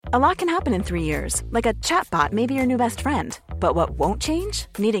A lot can happen in 3 years, like a chatbot may be your new best friend. But what won't change?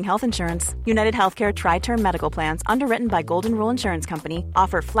 Needing health insurance. United Healthcare Tri-Term Medical Plans, underwritten by Golden Rule Insurance Company,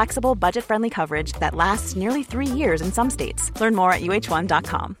 offer flexible, budget-friendly coverage that lasts nearly 3 years in some states. Learn more at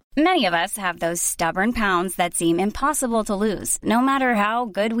uh1.com. Many of us have those stubborn pounds that seem impossible to lose, no matter how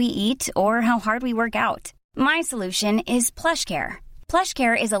good we eat or how hard we work out. My solution is PlushCare.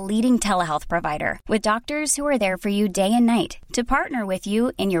 PlushCare is a leading telehealth provider with doctors who are there for you day and night to partner with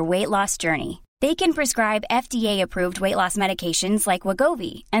you in your weight loss journey. They can prescribe FDA-approved weight loss medications like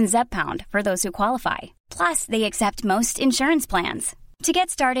Wegovy and Zepbound for those who qualify. Plus, they accept most insurance plans. To get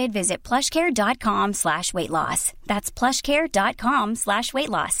started, visit plushcare.com/weightloss. That's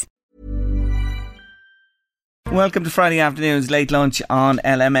plushcare.com/weightloss. Welcome to Friday afternoon's Late Lunch on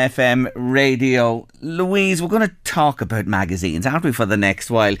LMFM Radio. Louise, we're going to talk about magazines, aren't we, for the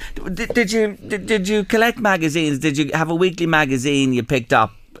next while? Did you collect magazines? Did you have a weekly magazine you picked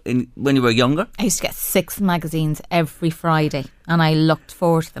up when you were younger? I used to get 6 magazines every Friday and I looked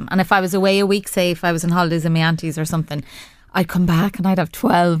forward to them. And if I was away a week, say if I was on holidays with my aunties or something, I'd come back and I'd have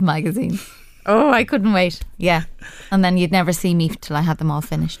 12 magazines. Oh, I couldn't wait. Yeah. And then you'd never see me till I had them all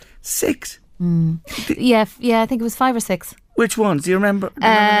finished. 6? Yeah, I think it was 5 or 6. Which ones? Do you remember?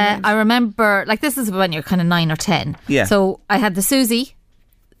 I remember, like, this is when you're kind of 9 or 10. Yeah. So I had the Susie,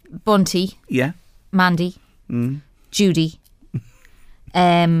 Bunty, yeah, Mandy, Judy.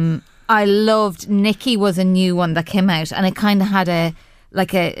 I loved Nikki was a new one that came out, and it kind of had a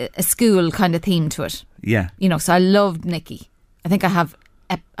school kind of theme to it. Yeah. You know, so I loved Nikki. I think I have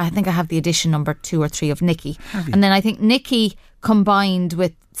the edition number 2 or 3 of Nikki. And then I think Nikki combined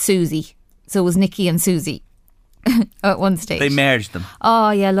with Susie. So it was Nikki and Susie at one stage. They merged them.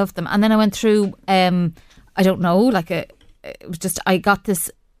 Oh yeah, I loved them. And then I went through I don't know, it was just, I got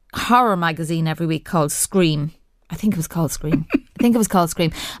this horror magazine every week called Scream. I think it was called Scream.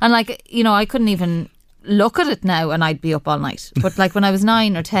 And like, you know, I couldn't even look at it now and I'd be up all night. But like when I was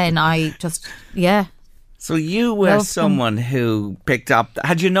 9 or 10, I just, yeah. So you were someone who picked up,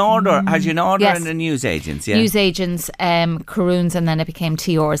 had you an order Yes. in the newsagents? Yeah. Newsagents, Caroons, and then it became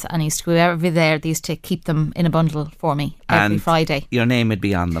TRs, and I used to go every there. They used to keep them in a bundle for me every Friday. Your name would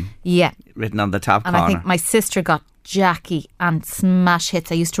be on them. Yeah. Written on the top corner. And I think my sister got Jackie and Smash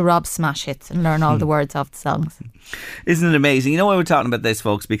Hits. I used to rob Smash Hits and learn all the words of the songs. Isn't it amazing? You know why we're talking about this,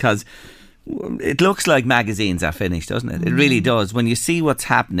 folks? Because it looks like magazines are finished, doesn't it? It really does. When you see what's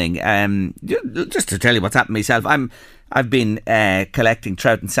happening, just to tell you what's happened myself, I've been collecting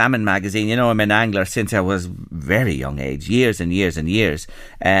Trout and Salmon magazine. You know, I'm an angler since I was very young age, years and years and years,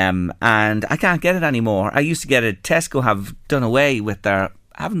 and I can't get it anymore. I used to get it. Tesco have done away with their,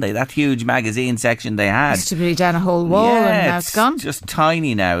 haven't they? That huge magazine section they had. Used to be down a whole wall, and now it's gone. Just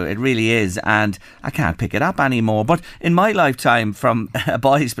tiny now. It really is, and I can't pick it up anymore. But in my lifetime, from a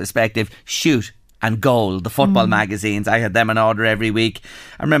boy's perspective, Shoot and Goal, the football magazines, I had them in order every week.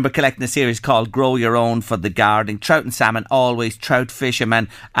 I remember collecting a series called Grow Your Own for the gardening. Trout and Salmon, always. Trout Fisherman.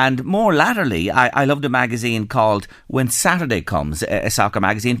 And more latterly, I loved a magazine called When Saturday Comes, a soccer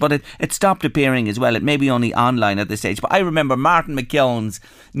magazine, but it stopped appearing as well. It may be only online at this stage, but I remember Martin McKeown's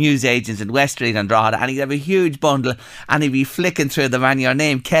newsagents in West Street and Drogheda, and he'd have a huge bundle and he'd be flicking through them, and your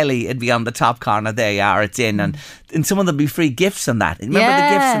name, Kelly, it'd be on the top corner. There you are, it's in. And some of them be free gifts on that. Remember the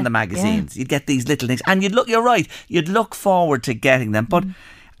gifts in the magazines? You'd get these little things, and you're right, you'd look forward to getting them. But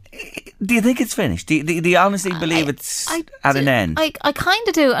do you think it's finished? Do you honestly believe it's at an end? I kind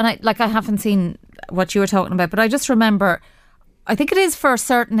of do, and I haven't seen what you were talking about, but I just remember, I think it is for a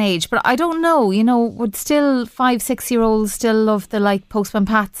certain age, but I don't know, you know, would still 5-6-year-olds still love the like Postman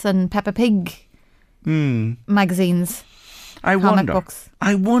Pats and Peppa Pig magazines? Comic books.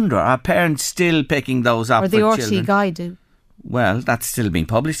 I wonder, are parents still picking those up or the for RT children? Guy do? Well, that's still being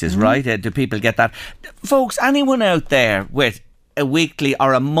published, is right? Do people get that? Folks, anyone out there with a weekly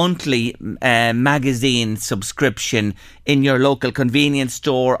or a monthly magazine subscription in your local convenience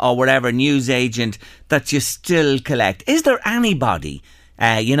store or whatever newsagent that you still collect? Is there anybody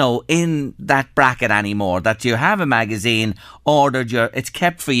in that bracket anymore that you have a magazine ordered, it's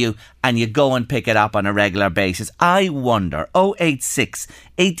kept for you and you go and pick it up on a regular basis? I wonder. 086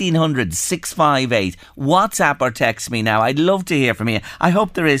 1800 658. WhatsApp or text me now. I'd love to hear from you. I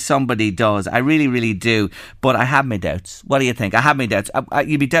hope there is somebody does. I really, really do. But I have my doubts. What do you think? I have my doubts.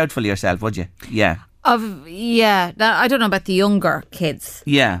 You'd be doubtful yourself, would you? Yeah. I don't know about the younger kids.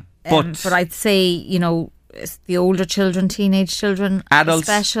 Yeah. But I'd say, you know, the older children, teenage children, adults,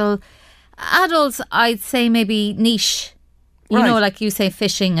 special adults, I'd say maybe niche. You Right. know, like you say,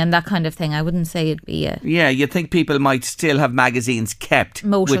 fishing and that kind of thing. I wouldn't say it'd be a Yeah, you think people might still have magazines kept.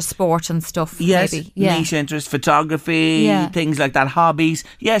 motorsport and stuff. Yes, maybe. Yeah. niche interest, photography, Yeah. things like that, hobbies.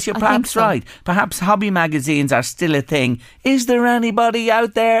 Yes, you're I think perhaps so. right. Perhaps hobby magazines are still a thing. Is there anybody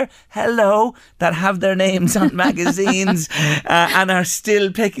out there, hello, that have their names on magazines and are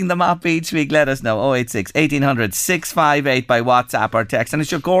still picking them up each week? Let us know. 086 1800 658 by WhatsApp or text. And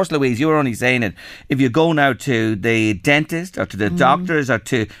it's your course, Louise. You were only saying it. If you go now to the dentist or to the doctors or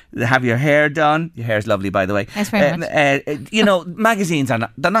to have your hair done, your hair's lovely, by the way. Thanks very much. Magazines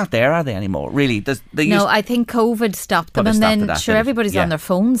they're not there, are they anymore? Really? No, I think COVID stopped them, Well, they and stopped then at that, sure did it? everybody's Yeah. on their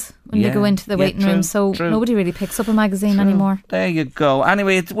phones when they Yeah. go into the Yeah, waiting true, room, so true. nobody really picks up a magazine anymore. There you go.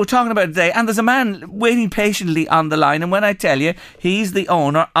 Anyway, we're talking about it today, and there's a man waiting patiently on the line, and when I tell you, he's the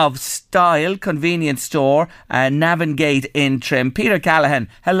owner of Style Convenience Store, Navan Gate in Trim. Peter Callahan.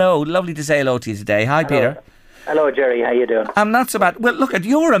 Hello, lovely to say hello to you today. Hi, Peter. Hello, Jerry. How you doing? I'm not so bad. Well, look,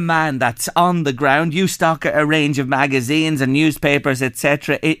 you're a man that's on the ground. You stock a range of magazines and newspapers,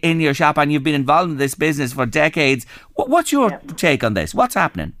 etc., in your shop, and you've been involved in this business for decades. What's your take on this? What's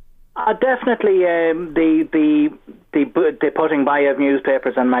happening? Definitely, the putting by of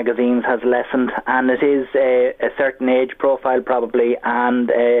newspapers and magazines has lessened, and it is a certain age profile probably,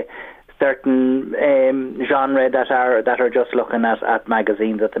 and a certain genre that are just looking at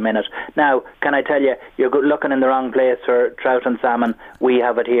magazines at the minute. Now, can I tell you, you're looking in the wrong place for trout and salmon. We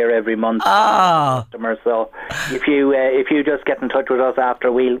have it here every month. Customers. So if you just get in touch with us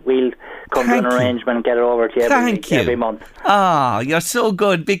after, we'll come to an arrangement and get it over to you every month. You're so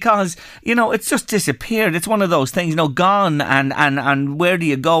good, because it's just disappeared. It's one of those things, gone, and where do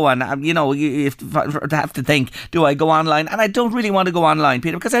you go? And you have to think, do I go online? And I don't really want to go online,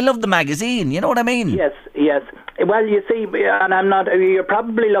 Peter, because I love the magazine. You know what I mean? Yes. Well, you see, and I'm not. You're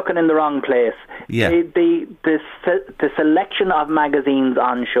probably looking in the wrong place. Yeah. The selection of magazines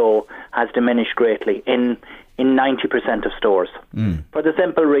on show has diminished greatly in 90% of stores, for the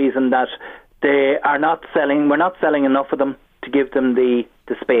simple reason that they are not selling. We're not selling enough of them to give them the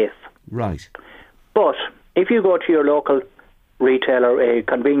space. Right. But if you go to your local retailer, a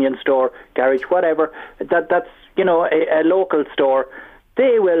convenience store, garage, whatever, that's a local store,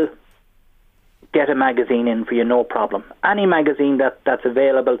 they will get a magazine in for you, no problem. Any magazine that's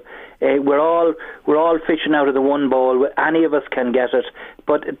available. We're all fishing out of the one bowl. Any of us can get it.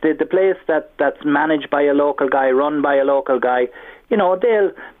 But the place that's managed by a local guy, run by a local guy,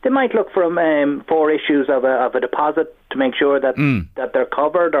 they might look for 4 issues of a deposit to make sure that they're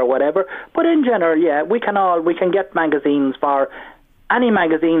covered or whatever. But in general, yeah, we can get magazines for any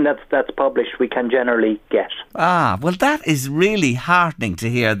magazine that's published. We can generally get. Well, that is really heartening to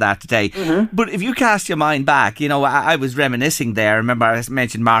hear that today. Mm-hmm. But if you cast your mind back, I was reminiscing there. Remember, I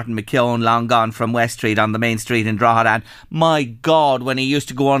mentioned Martin McKeown, long gone from West Street on the main street in Drogheda. And my God, when he used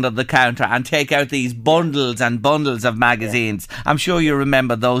to go under the counter and take out these bundles and bundles of magazines. Yeah. I'm sure you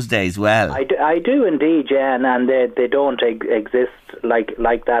remember those days well. I do indeed, yeah, and they don't exist like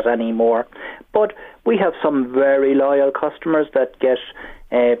that anymore. But we have some very loyal customers that get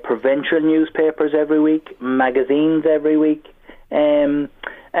provincial newspapers every week, magazines every week. And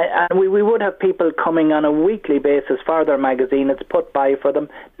we would have people coming on a weekly basis for their magazine. It's put by for them.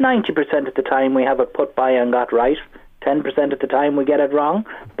 90% of the time we have it put by and got right. 10% of the time we get it wrong.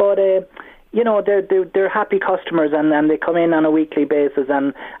 But they're happy customers, and they come in on a weekly basis,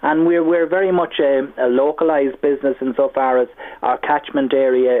 and we're very much a localised business insofar as our catchment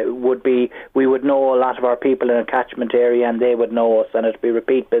area would be. We would know a lot of our people in a catchment area, and they would know us, and it'd be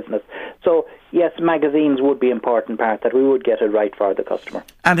repeat business. So yes, magazines would be an important part, that we would get it right for the customer.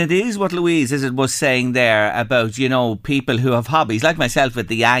 And it is what Louise was saying there about, people who have hobbies, like myself with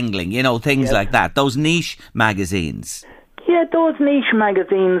the angling, things like that, those niche magazines. Yeah, those niche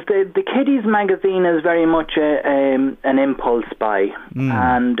magazines. The Kiddies magazine is very much an impulse buy,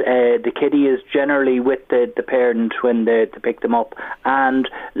 and the kiddie is generally with the parent when they pick them up. And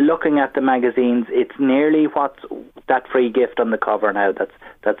looking at the magazines, it's nearly what's that free gift on the cover now that's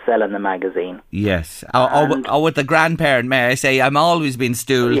selling the magazine. Yes, or with the grandparent, may I say, I'm always been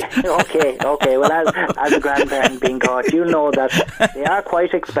stooled. Yeah, okay. Well, as a grandparent being caught, you know that they are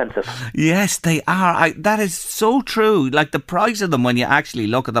quite expensive. Yes, they are. That is so true. Like the price of them when you actually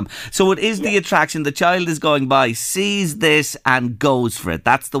look at them. So it is the attraction. The child is going by, sees this and goes for it.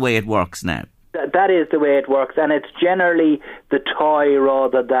 That's the way it works now. That is the way it works, and it's generally the toy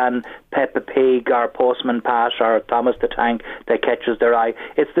rather than Peppa Pig or Postman Pat or Thomas the Tank that catches their eye.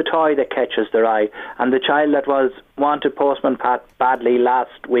 It's the toy that catches their eye, and the child that wanted Postman Pat badly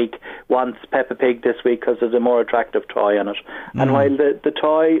last week wants Peppa Pig this week because there's a more attractive toy on it. And while the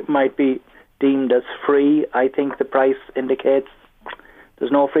toy might be deemed as free, I think the price indicates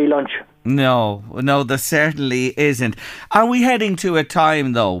there's no free lunch. No, there certainly isn't. Are we heading to a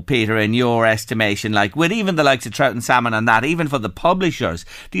time, though, Peter, in your estimation, like with even the likes of Trout and Salmon and that, even for the publishers,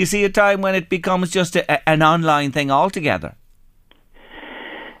 do you see a time when it becomes just an online thing altogether?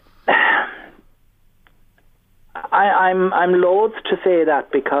 I'm loath to say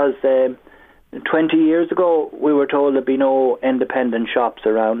that because 20 years ago we were told there'd be no independent shops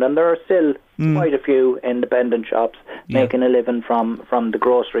around, and there are still quite a few independent shops making a living from the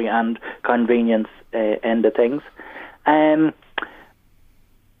grocery and convenience end of things. I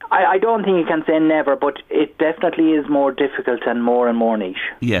don't think you can say never, but it definitely is more difficult and more niche.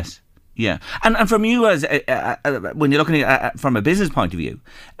 Yes. Yeah, and from you as when you're looking at from a business point of view,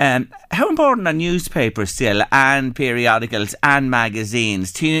 how important are newspapers still, and periodicals and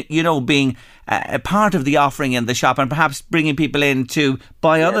magazines to being a part of the offering in the shop, and perhaps bringing people in to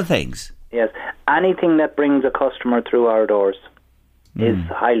buy other things? Yes, anything that brings a customer through our doors is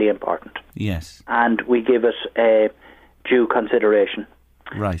highly important. Yes, and we give it due consideration.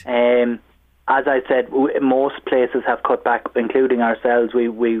 Right. As I said, most places have cut back, including ourselves.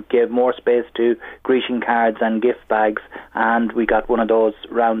 We gave more space to greeting cards and gift bags, and we got one of those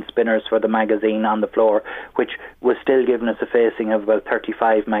round spinners for the magazine on the floor, which was still giving us a facing of about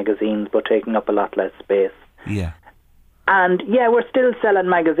 35 magazines, but taking up a lot less space. Yeah. And we're still selling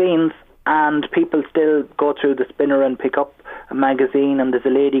magazines, and people still go through the spinner and pick up a magazine, and there's a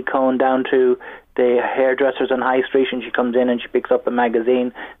lady going down to the hairdressers on High Street, and she comes in and she picks up a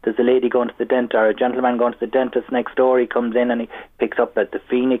magazine. There's a lady going to the dentist, or a gentleman going to the dentist next door. He comes in and he picks up the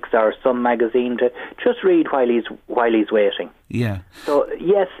Phoenix or some magazine to just read while he's waiting. Yeah. So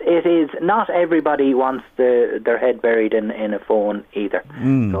yes, it is. Not everybody wants their head buried in a phone either.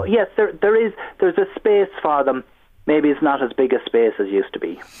 So yes, there's a space for them. Maybe it's not as big a space as used to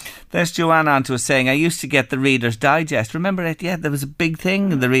be. There's Joanne on to us saying, I used to get the Reader's Digest. Remember it? Yeah, there was a big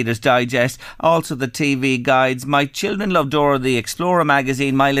thing in the Reader's Digest. Also the TV guides. My children loved Dora the Explorer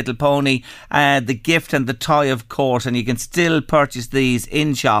magazine, My Little Pony, The Gift and the Toy, of course. And you can still purchase these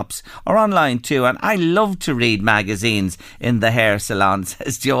in shops or online too. And I love to read magazines in the hair salon,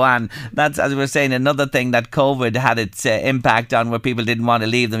 says Joanne. That's, as we were saying, another thing that COVID had its impact on, where people didn't want to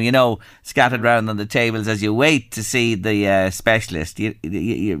leave them, scattered around on the tables as you wait to see the specialist.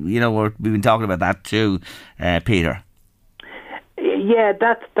 We've been talking about that too, Peter. Yeah,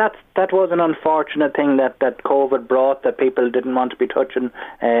 that was an unfortunate thing that COVID brought, that people didn't want to be touching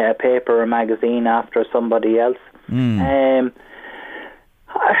a paper or a magazine after somebody else. Yes,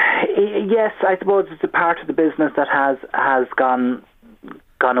 I suppose it's a part of the business that has gone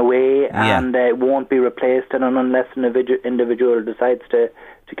away, and it won't be replaced, and unless an individual decides to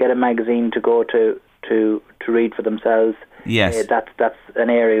get a magazine to go to read for themselves. Yes. That's an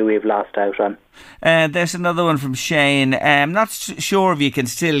area we've lost out on. There's another one from Shane. I'm not sure if you can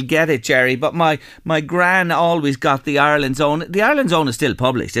still get it, Jerry, but my gran always got the Ireland's Own. The Ireland's Own is still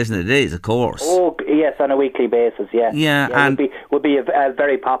published, isn't it? It is, of course. Oh, yes, on a weekly basis, yeah. Yeah, and would be a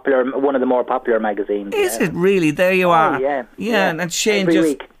very popular, one of the more popular magazines. Is it really? There you are. Yeah. And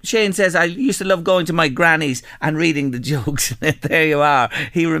Shane Shane says, I used to love going to my granny's and reading the jokes. There you are.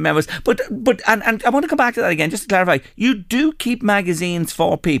 He remembers. But I want to come back to that again, just to clarify. You do keep magazines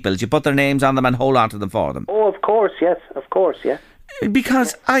for people. You put their names on them and hold on to them for them. Oh, of course, yes.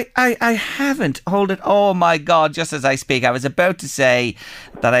 Because I haven't. Hold it. Oh my God, just as I speak, I was about to say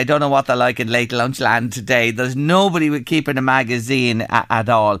that I don't know what they're like in late lunchland today. There's nobody keeping a magazine at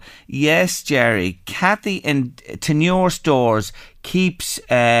all. Yes, Jerry, Kathy in Tenure Stores keeps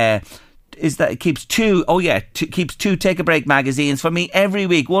keeps two Take a Break magazines for me every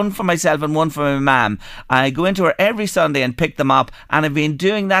week, one for myself and one for my mum. I go into her every Sunday and pick them up, and I've been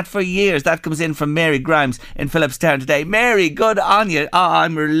doing that for years. That comes in from Mary Grimes in Phillipstown today. Mary, good on you.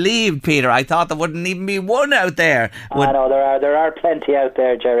 I'm relieved, Peter. I thought there wouldn't even be one out there. I know there are plenty out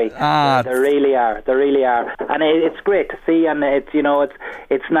there, Jerry. There really are, and it's great to see, and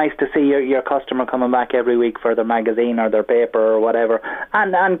it's nice to see your customer coming back every week for their magazine or their paper or whatever,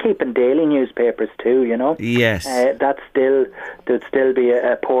 and keeping daily newspapers too, Yes. There'd still be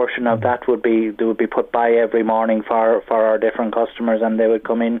a portion of that would be put by every morning for our different customers, and they would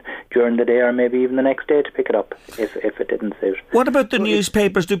come in during the day or maybe even the next day to pick it up if it didn't suit. What about the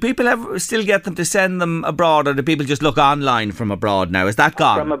newspapers? Do people ever still get them to send them abroad, or do people just look online from abroad now? Is that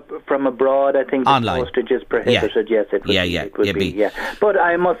gone? From abroad, I think the postage is prohibited. Yeah. Yes, it would be. But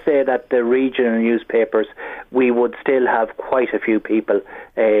I must say that the regional newspapers, we would still have quite a few people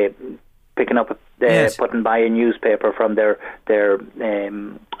picking up, putting by a newspaper from their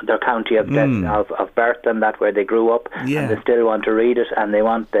county of birth and that where they grew up, and they still want to read it, and they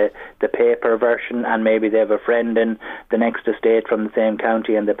want the paper version, and maybe they have a friend in the next estate from the same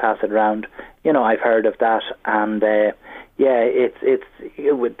county and they pass it around. I've heard of that, and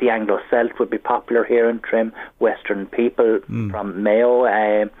with the Anglo-Celt would be popular here in Trim. Western People from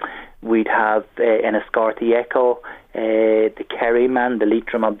Mayo. We'd have Enniscorthy Echo, the Kerryman, the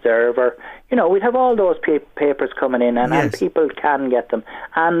Leitrim Observer. We'd have all those papers coming in, and people can get them.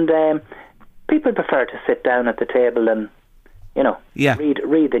 And people prefer to sit down at the table and,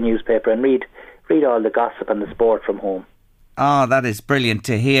 read the newspaper and read all the gossip and the sport from home. Oh, that is brilliant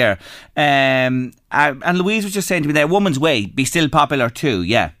to hear. And Louise was just saying to me there, Woman's Way be still popular too,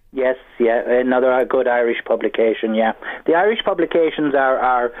 yeah? Yes, another good Irish publication, yeah. The Irish publications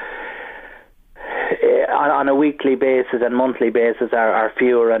are on a weekly basis and monthly basis are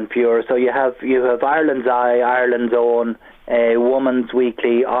fewer and fewer. So you have Ireland's Eye, Ireland's Own, Woman's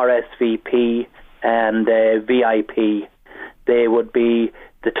Weekly, RSVP, and VIP. They would be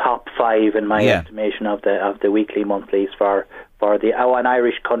the top 5 in my estimation of the weekly monthlies for an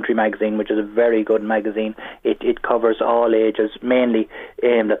Irish country magazine, which is a very good magazine. It covers all ages, mainly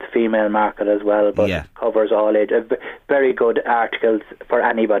aimed at the female market as well, but it covers all ages. Very good articles for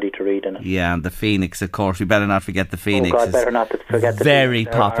anybody to read in it. Yeah, and the Phoenix, of course. We better not forget the Phoenix. Oh God, better not to forget the very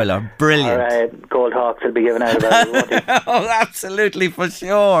Phoenix. Popular, brilliant. Our Gold Hawks will be given out about it, won't he? Oh, absolutely, for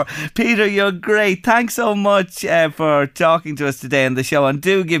sure. Peter, you're great. Thanks so much for talking to us today on the show, and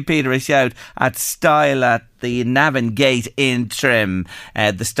do give Peter a shout at Style at the Navan Gate in Trim.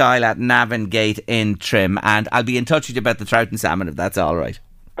 The Style at Navan Gate in Trim. And I'll be in touch with you about the trout and salmon, if that's all right.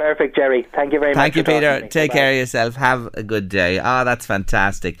 Perfect, Jerry. Thank you very much. Thank you, Peter. Take care of yourself. Have a good day. That's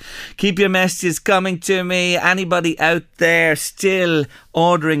fantastic. Keep your messages coming to me. Anybody out there still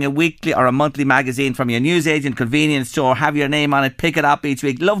ordering a weekly or a monthly magazine from your newsagent, convenience store, have your name on it, pick it up each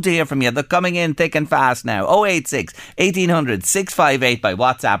week. Love to hear from you. They're coming in thick and fast now. 086 1800 658 by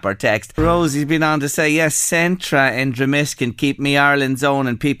WhatsApp or text. Rosie's been on to say, yes, Centra in Dromiskin keep me Ireland's Own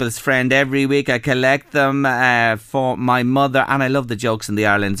and People's Friend every week. I collect them for my mother, and I love the jokes in the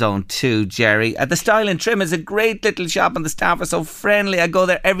Ireland's Own too, Jerry. The Style in Trim is a great little shop and the staff are so friendly. I go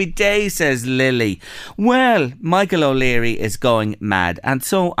there every day, says Lily. Well, Michael O'Leary is going mad, and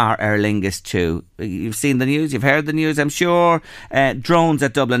so are Aer Lingus too. You've seen the news, you've heard the news, I'm sure. Drones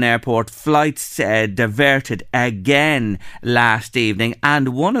at Dublin Airport, flights diverted again last evening, and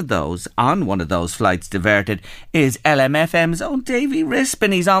on one of those flights diverted is LMFM's own Davy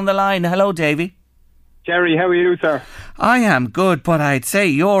Rispin. He's on the line. Hello, Davy. Jerry, how are you, sir? I am good, but I'd say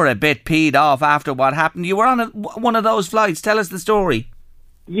you're a bit peed off after what happened. You were on one of those flights. Tell us the story.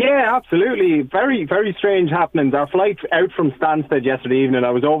 Yeah, absolutely. Very, very strange happenings. Our flight out from Stansted yesterday evening, I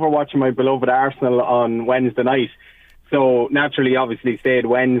was over watching my beloved Arsenal on Wednesday night. So naturally, obviously, stayed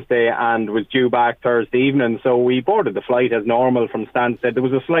Wednesday and was due back Thursday evening. So we boarded the flight as normal from Stansted. There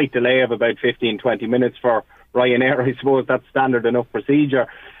was a slight delay of about 15-20 minutes for Ryanair. I suppose that's standard enough procedure.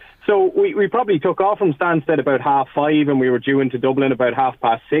 So we probably took off from Stansted about 5:30, and we were due into Dublin about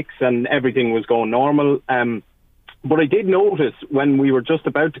 6:30, and everything was going normal. But I did notice when we were just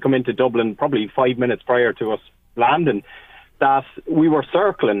about to come into Dublin, probably 5 minutes prior to us landing, that we were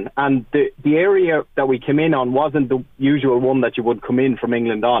circling, and the area that we came in on wasn't the usual one that you would come in from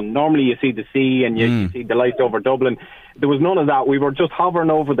England on. Normally you see the sea and you see the lights over Dublin. There was none of that. We were just hovering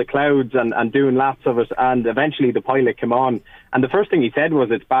over the clouds and doing laps of it, and eventually the pilot came on, and the first thing he said was,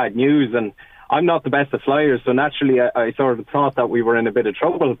 it's bad news. And I'm not the best of flyers, so naturally I sort of thought that we were in a bit of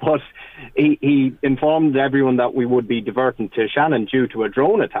trouble, but he informed everyone that we would be diverting to Shannon due to a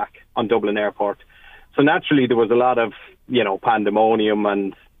drone attack on Dublin Airport. So naturally there was a lot of, pandemonium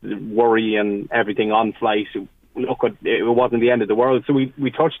and worry and everything on flight. Look, it wasn't the end of the world. So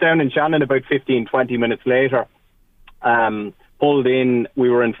we touched down in Shannon about 15-20 minutes later, pulled in. We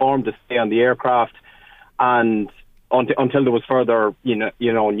were informed to stay on the aircraft, and until there was further,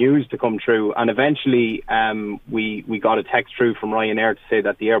 news to come through. And eventually, we got a text through from Ryanair to say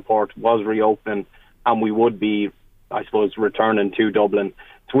that the airport was reopening and we would be, I suppose, returning to Dublin,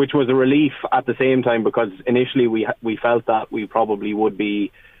 which was a relief at the same time, because initially we felt that we probably would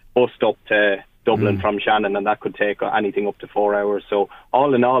be bussed up to Dublin from Shannon, and that could take anything up to 4 hours. So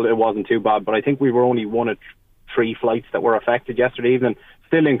all in all, it wasn't too bad. But I think we were only one of 3 flights that were affected yesterday evening.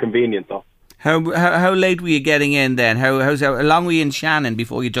 Still inconvenient though. How late were you getting in then? How long were you in Shannon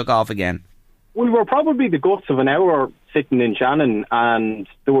before you took off again? We were probably the guts of an hour sitting in Shannon, and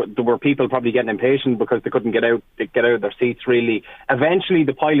there were people probably getting impatient because they couldn't get out of their seats, really. Eventually,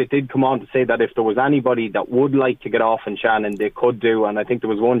 the pilot did come on to say that if there was anybody that would like to get off in Shannon, they could do, and I think there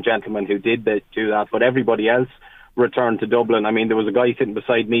was one gentleman who did do that, but everybody else returned to Dublin. I mean, there was a guy sitting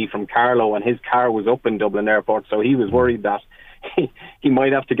beside me from Carlow, and his car was up in Dublin Airport, so he was worried that he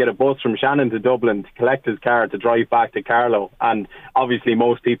might have to get a bus from Shannon to Dublin to collect his car to drive back to Carlow. And obviously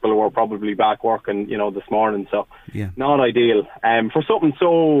most people were probably back working, this morning, so not ideal for something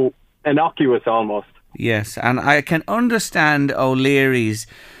so innocuous almost. Yes, and I can understand O'Leary's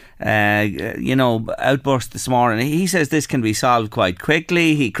outburst this morning. He says this can be solved quite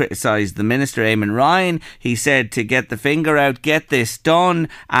quickly. He criticised the Minister, Eamon Ryan. He said to get the finger out, get this done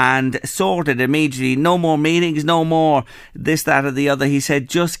and sorted immediately. No more meetings, no more this, that or the other. He said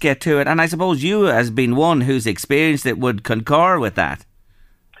just get to it. And I suppose you, as being one who's experienced it, would concur with that.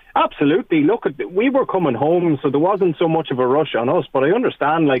 Absolutely. Look, we were coming home, so there wasn't so much of a rush on us. But I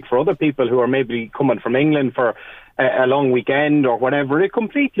understand, for other people who are maybe coming from England for a long weekend or whatever, it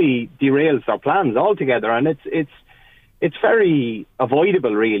completely derails their plans altogether, and it's very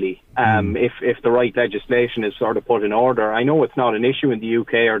avoidable, really, if the right legislation is sort of put in order. I know it's not an issue in the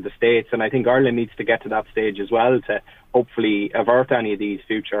UK or the States, and I think Ireland needs to get to that stage as well to hopefully avert any of these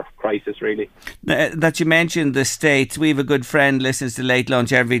future crises, really. That you mentioned the States, we have a good friend listens to Late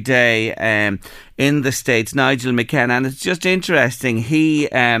Lunch every day in the States, Nigel McKenna, and it's just interesting. He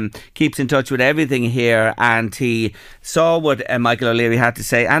keeps in touch with everything here, and he saw what Michael O'Leary had to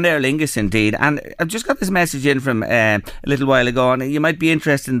say, and Aer Lingus indeed, and I've just got this message in from a little while ago, and you might be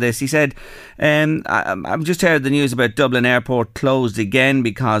interested in this. He said, I've just heard the news about Dublin Airport closed again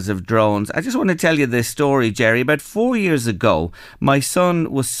because of drones. I just want to tell you this story, Jerry. About 4 years ago, my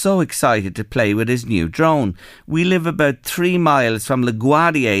son was so excited to play with his new drone. We live about 3 miles from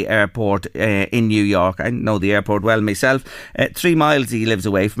LaGuardia Airport in New York. I know the airport well myself. 3 miles he lives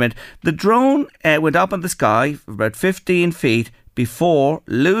away from it. The drone went up in the sky for about 15 feet before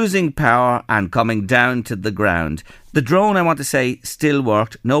losing power and coming down to the ground. The drone, I want to say, still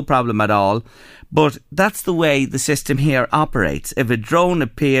worked, no problem at all. But that's the way the system here operates. If a drone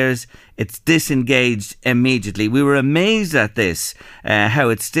appears, it's disengaged immediately. We were amazed at this, how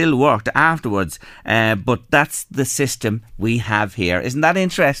it still worked afterwards. But that's the system we have here. Isn't that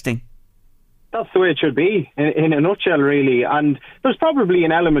interesting? That's the way it should be, in a nutshell, really. And there's probably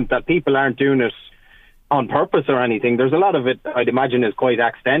an element that people aren't doing it on purpose or anything. There's a lot of it, I'd imagine, is quite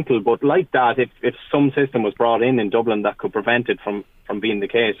accidental, but like that, if some system was brought in Dublin that could prevent it from being the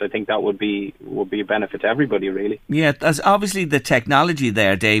case, I think that would be a benefit to everybody, really. Yeah, there's obviously the technology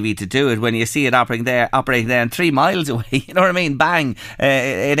there, Davy, to do it. When you see it operating there and 3 miles away, you know what I mean? Bang,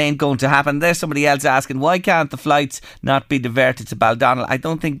 it ain't going to happen. There's somebody else asking, why can't the flights not be diverted to Baldonnel? I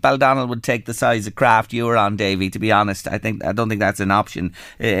don't think Baldonnel would take the size of craft you were on, Davy, to be honest. I don't think that's an option.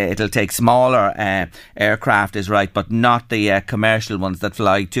 It'll take smaller aircraft, is right, but not the commercial ones that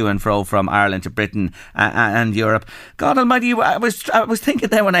fly to and fro from Ireland to Britain and Europe. God almighty, I was thinking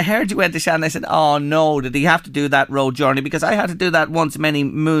there when I heard you went to Shannon, I said, oh no, did he have to do that road journey? Because I had to do that once many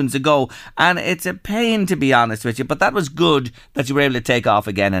moons ago, and it's a pain, to be honest with you, but that was good that you were able to take off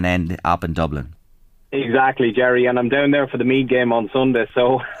again and end up in Dublin. Exactly, Jerry, and I'm down there for the Meath game on Sunday,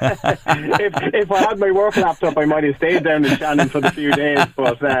 so if I had my work laptop I might have stayed down in Shannon for the few days,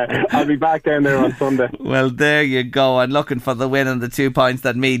 but I'll be back down there on Sunday. Well, there you go, and looking for the win and the 2 points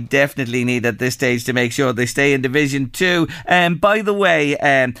that Meath definitely need at this stage to make sure they stay in Division 2. By the way,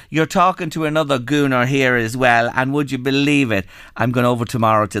 you're talking to another Gooner here as well, and would you believe it, I'm going over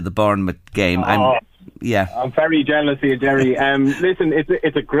tomorrow to the Bournemouth game. I'm very jealous of you, Jerry. Listen,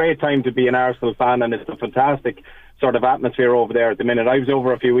 it's a great time to be an Arsenal fan, and it's a fantastic sort of atmosphere over there at the minute. I was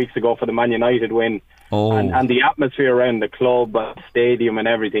over a few weeks ago for the Man United win, and the atmosphere around the club, stadium and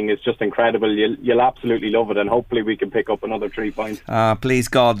everything is just incredible. You'll absolutely love it, and hopefully we can pick up another 3 points. Please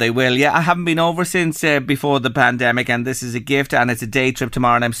God, they will. Yeah, I haven't been over since before the pandemic, and this is a gift, and it's a day trip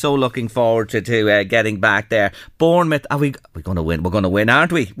tomorrow, and I'm so looking forward to getting back there. Bournemouth, are we going to win? We're going to win,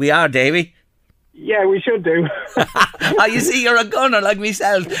 aren't we? We are, Davy. Yeah, we should do. You see, you're a gunner like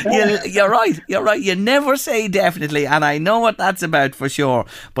myself. You're right. You never say definitely, and I know what that's about for sure.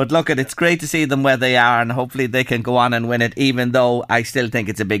 But look, it's great to see them where they are, and hopefully they can go on and win it, even though I still think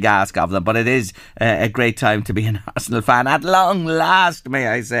it's a big ask of them. But it is a great time to be an Arsenal fan, at long last, may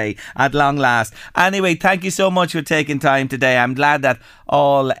I say. At long last. Anyway, thank you so much for taking time today. I'm glad that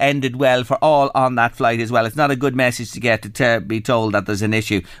all ended well for all on that flight as well. It's not a good message to get to be told that there's an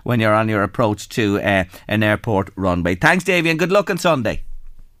issue when you're on your approach to an airport runway. Thanks, Davy, and good luck on Sunday.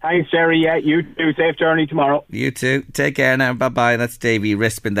 Thanks, Jerry. Yeah, you too. Safe journey tomorrow. You too. Take care now. Bye-bye. That's Davy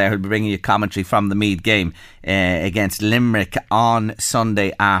Rispin there, who'll be bringing you commentary from the Meath game against Limerick on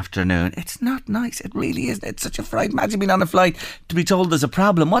Sunday afternoon. It's not nice. It really isn't. It's such a fright. Imagine being on a flight to be told there's a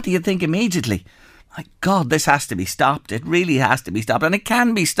problem. What do you think immediately? My God, this has to be stopped. It really has to be stopped. And it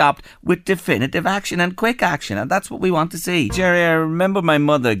can be stopped with definitive action and quick action. And that's what we want to see. Jerry, I remember my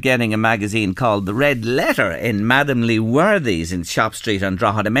mother getting a magazine called The Red Letter in Madam Lee Worthy's in Shop Street on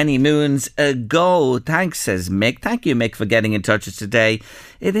Drogheda many moons ago. Thanks, says Mick. Thank you, Mick, for getting in touch with us today.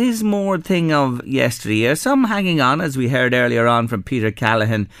 It is more a thing of yesteryear. Some hanging on, as we heard earlier on from Peter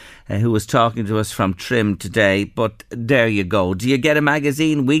Callaghan, who was talking to us from Trim today. But there you go. Do you get a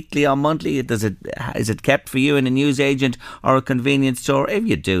magazine weekly or monthly? Is it kept for you in a newsagent or a convenience store? If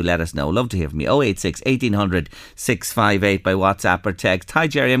you do, let us know. Love to hear from you. 086 1800 658 by WhatsApp or text. Hi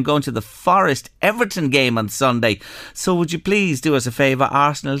Jerry, I'm going to the Forest Everton game on Sunday, so would you please do us a favour?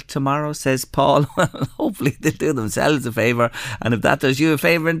 Arsenal tomorrow, says Paul. Well, hopefully they'll do themselves a favour, and if that does you a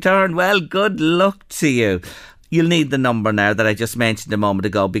favour in turn, well, good luck to you. You'll need the number now that I just mentioned a moment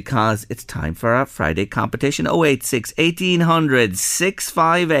ago, because it's time for our Friday competition. 086 1800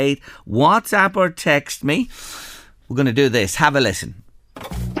 658. WhatsApp or text me. We're going to do this. Have a listen.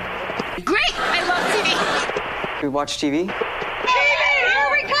 Great! I love TV. We watch TV? Here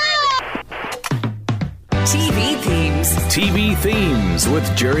we go! TV themes. TV themes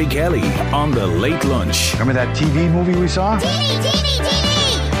with Jerry Kelly on the Late Lunch. Remember that TV movie we saw? TV!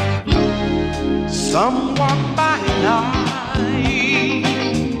 Someone by night,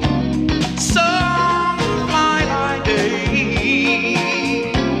 some fly by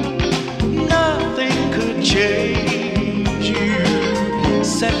day. Nothing could change you,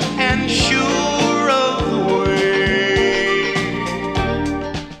 set and sure of the way.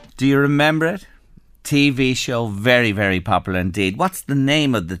 Do you remember it? TV show, very, very popular indeed. What's the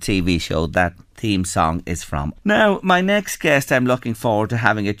name of the TV show that theme song is from? Now, my next guest I'm looking forward to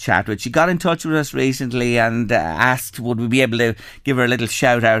having a chat with. She got in touch with us recently and asked would we be able to give her a little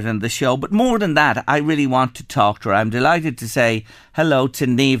shout out on the show. But more than that, I really want to talk to her. I'm delighted to say hello to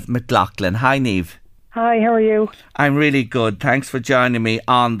Niamh McLaughlin. Hi Niamh. Hi, how are you? I'm really good. Thanks for joining me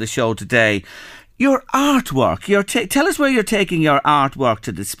on the show today. Your artwork, tell us where you're taking your artwork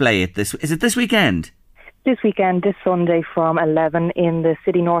to display it. Is it this weekend? This weekend, this Sunday from 11 in the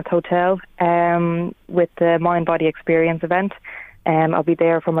City North Hotel with the Mind Body Experience event. I'll be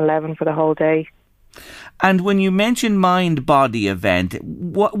there from 11 for the whole day. And when you mention Mind Body event,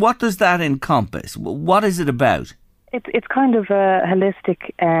 what does that encompass? What is it about? It's kind of a holistic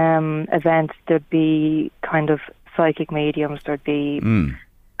event. There'd be kind of psychic mediums, there'd be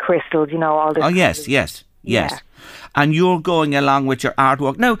crystals, all this. Oh, yes. Yeah. And you're going along with your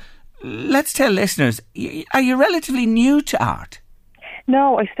artwork. Now, let's tell listeners, are you relatively new to art?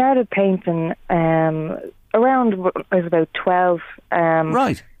 No, I started painting around, I was about 12.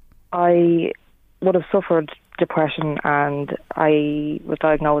 Right. I would have suffered depression and I was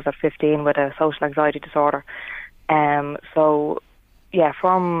diagnosed at 15 with a social anxiety disorder. So, yeah,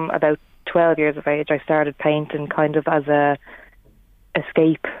 from about 12 years of age, I started painting kind of as a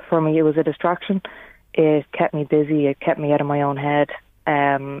escape for me. It was a distraction. It kept me busy. It kept me out of my own head.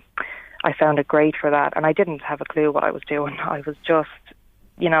 I found it great for that, and I didn't have a clue what I was doing. I was just,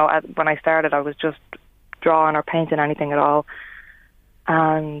 when I started, I was just drawing or painting anything at all,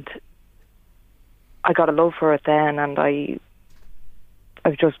 and I got a love for it then, and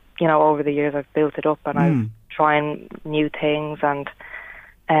I've just, over the years, I've built it up, and I'm trying new things, and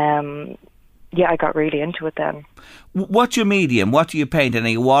I got really into it then. What's your medium? What do you paint? Are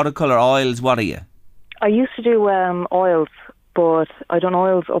you watercolour, oils? What are you? I used to do oils, but I done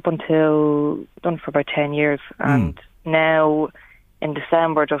oils up until done for about 10 years, and now in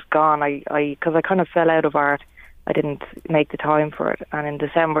December just gone, because I kind of fell out of art. I didn't make the time for it, and in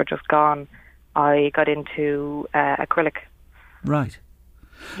December just gone, I got into acrylic. Right.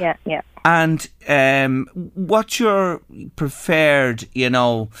 Yeah. And what's your preferred,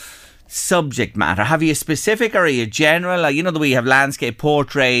 subject matter? Have you a specific or are you general? The way you have landscape,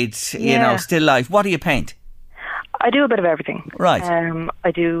 portraits, still life. What do you paint? I do a bit of everything. Right.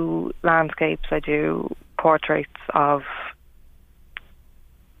 I do landscapes. I do portraits of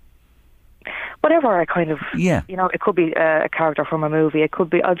whatever I kind of. Yeah. It could be a character from a movie. It could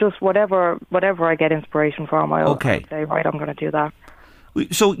be. I'll just whatever I get inspiration from. I'll say, right, I'm going to do that.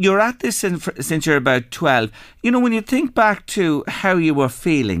 So you're at this since you're about 12. When you think back to how you were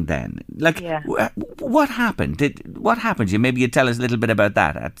feeling then, what happened? What happened to you? Maybe you tell us a little bit about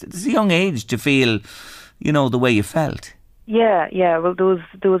that. At a young age to feel, the way you felt. Yeah. Well,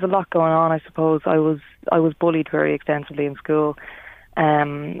 there was a lot going on. I suppose I was bullied very extensively in school,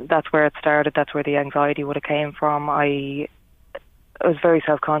 That's where it started. That's where the anxiety would have came from. I was very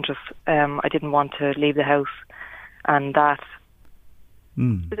self-conscious. I didn't want to leave the house, and that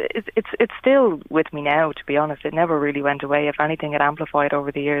it's still with me now. To be honest, it never really went away. If anything, it amplified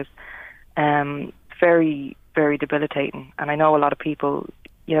over the years. Very, very debilitating. And I know a lot of people.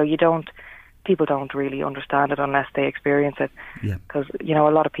 People don't really understand it unless they experience it. Because a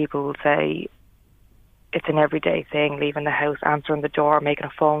lot of people will say it's an everyday thing, leaving the house, answering the door, making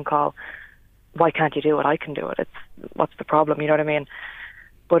a phone call. Why can't you do it? I can do it. What's the problem? You know what I mean?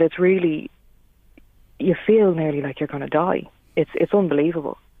 But it's really, you feel nearly like you're going to die. It's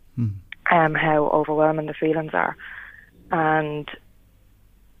unbelievable how overwhelming the feelings are, and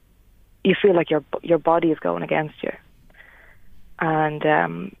you feel like your body is going against you, and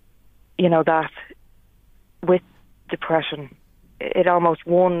that with depression, it almost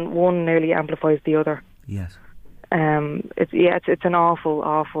one nearly amplifies the other. Yes. It's an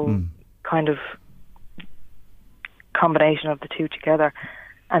awful kind of combination of the two together.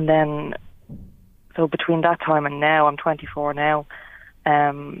 And then, so between that time and now, I'm 24 now,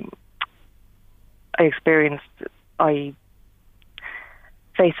 I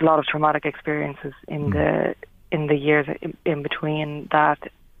faced a lot of traumatic experiences in the years in between that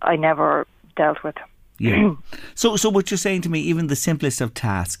I never dealt with. Yeah. So what you're saying to me, even the simplest of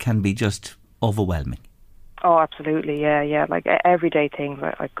tasks can be just overwhelming. Oh, absolutely, yeah. Like everyday things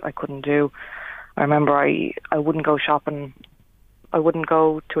I couldn't do. I remember I wouldn't go shopping. I wouldn't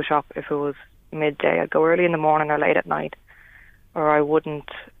go to a shop if it was midday. I'd go early in the morning or late at night. Or I wouldn't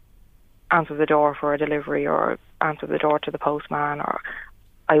answer the door for a delivery or answer the door to the postman. Or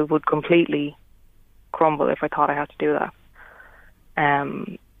I would completely crumble if I thought I had to do that.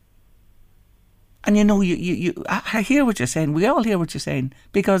 And I hear what you're saying. We all hear what you're saying,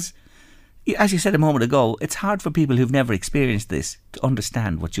 because, as you said a moment ago, it's hard for people who've never experienced this to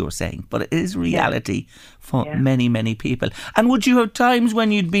understand what you're saying. But it is reality for many, many people. And would you have times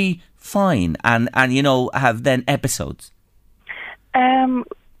when you'd be fine and have then episodes?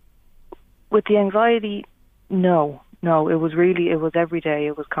 With the anxiety, no. It was every day.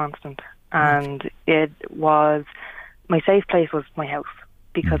 It was constant. And it was, my safe place was my house,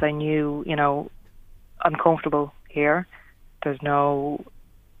 because I knew, I'm comfortable here. There's no,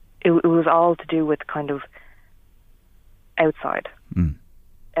 it was all to do with kind of outside.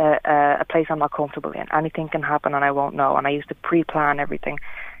 A place I'm not comfortable in. Anything can happen and I won't know. And I used to pre-plan everything.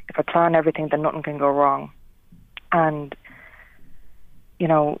 If I plan everything, then nothing can go wrong. And,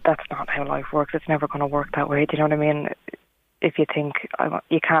 that's not how life works. It's never going to work that way. Do you know what I mean? If you think,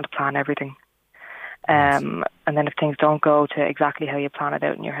 you can't plan everything. And then if things don't go to exactly how you plan it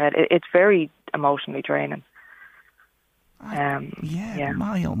out in your head, it's very emotionally draining.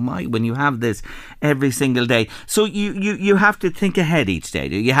 My oh my, when you have this every single day. So you have to think ahead each day.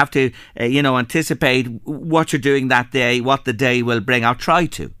 You have to anticipate what you're doing that day, what the day will bring. I'll try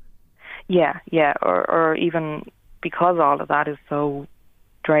to. Yeah. Or even because all of that is so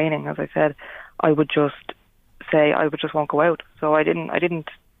draining, as I said, I would just say I just won't go out. So I didn't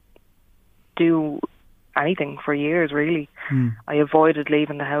do anything for years, really. I avoided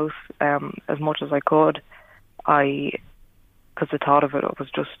leaving the house as much as I could. Because the thought of it was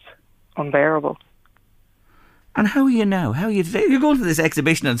just unbearable. And how are you now? How are you today? You're going to this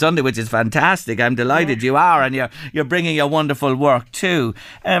exhibition on Sunday, which is fantastic. I'm delighted you are, and you're bringing your wonderful work too.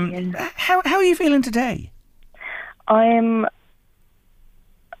 How are you feeling today? I'm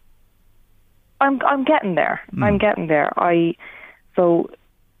getting there. I'm getting there. So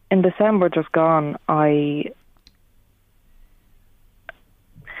in December just gone, I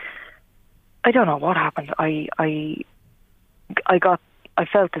don't know what happened. I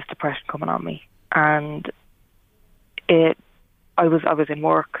felt this depression coming on me, and I was in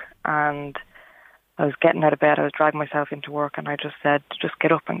work and I was getting out of bed. I was dragging myself into work, and I just said, just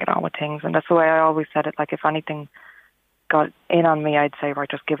get up and get on with things. And that's the way I always said it. Like, if anything got in on me, I'd say, right,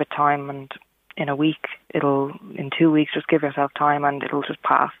 just give it time, and in 2 weeks, just give yourself time and it'll just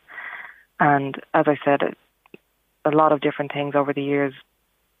pass. And as I said, a lot of different things over the years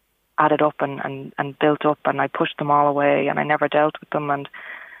added up and built up, and I pushed them all away and I never dealt with them. And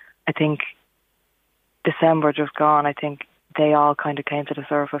I think December just gone, I think they all kind of came to the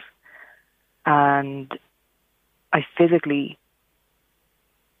surface, and I physically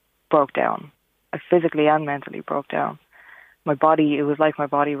broke down. I physically and mentally broke down. My body, it was like my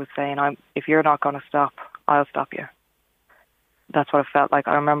body was saying, if you're not going to stop, I'll stop you. That's what it felt like.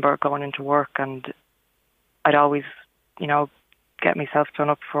 I remember going into work, and I'd always, get myself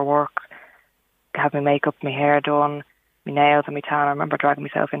done up for work, have my makeup, my hair done, my nails and my tan. I remember dragging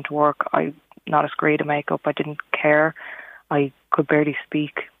myself into work. I not a screed of makeup. I didn't care. I could barely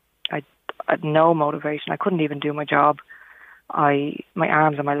speak. I had no motivation. I couldn't even do my job. My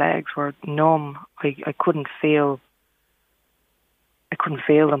arms and my legs were numb. I couldn't feel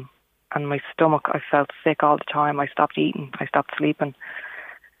them. And my stomach, I felt sick all the time. I stopped eating. I stopped sleeping.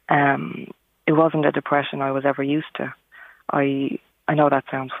 It wasn't a depression I was ever used to. I know that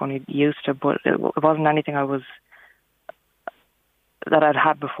sounds funny, used to, but it wasn't anything that I'd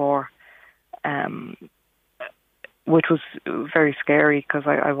had before, which was very scary because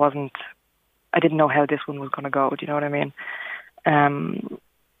I didn't know how this one was going to go. Do you know what I mean?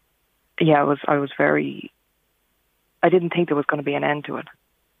 I didn't think there was going to be an end to it.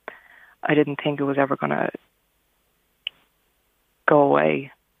 I didn't think it was ever going to go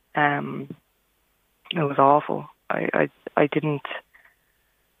away. It was awful. I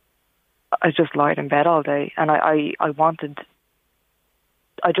just lied in bed all day, and I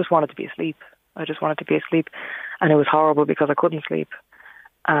just wanted to be asleep. I just wanted to be asleep, and it was horrible because I couldn't sleep.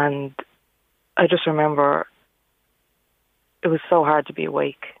 And I just remember it was so hard to be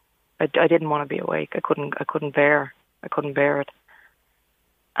awake. I didn't want to be awake. I couldn't bear it.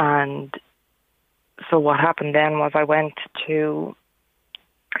 And so what happened then was I went to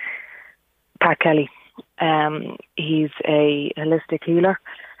Pat Kelly. He's a holistic healer,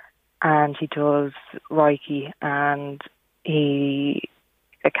 and he does Reiki, and he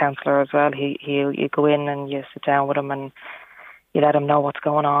a counsellor as well. You go in and you sit down with him and you let him know what's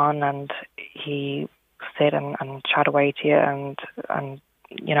going on, and he sit and chat away to you, and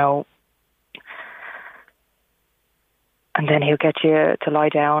you know, and then he'll get you to lie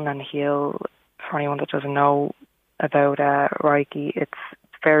down, and he'll, for anyone that doesn't know about Reiki, it's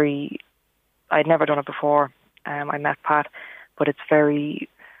very, I'd never done it before. I met Pat, but it's very,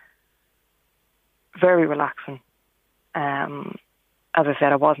 very relaxing. As I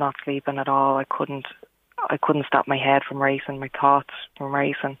said, I was not sleeping at all. I couldn't stop my head from racing, my thoughts from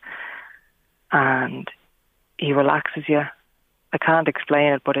racing. And he relaxes you. I can't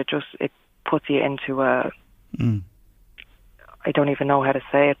explain it, but it puts you into a, I don't even know how to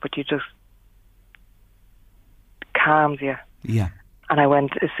say it, but you just calms you. Yeah.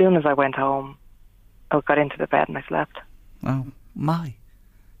 And as soon as I went home, I got into the bed and I slept. Oh, my.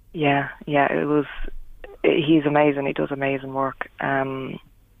 Yeah, he's amazing. He does amazing work. I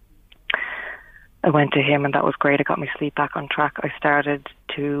went to him and that was great. It got my sleep back on track. I started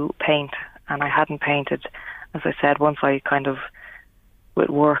to paint, and I hadn't painted, as I said, once I kind of, with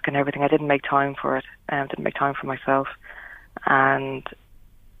work and everything, I didn't make time for it. Didn't make time for myself. And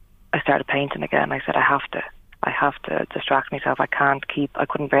I started painting again. I said, I have to distract myself. I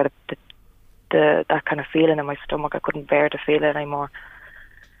couldn't bear that kind of feeling in my stomach. I couldn't bear to feel it anymore.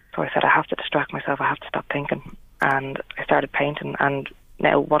 So I said, I have to distract myself. I have to stop thinking. And I started painting. And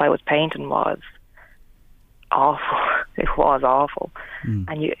now what I was painting was awful. It was awful.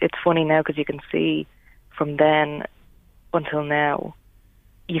 And it's funny now because you can see from then until now,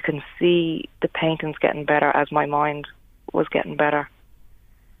 you can see the paintings getting better as my mind was getting better.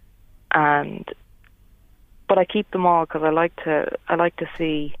 But I keep them all because I like to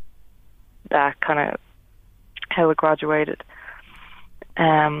see that kind of how it graduated.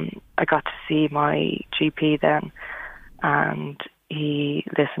 I got to see my GP then, and he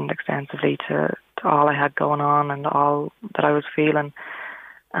listened extensively to all I had going on and all that I was feeling,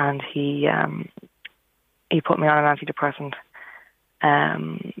 and he put me on an antidepressant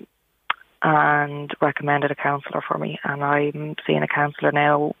and recommended a counsellor for me, and I'm seeing a counsellor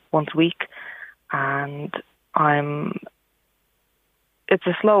now once a week, and it's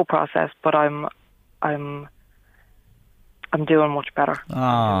a slow process, but I'm doing much better.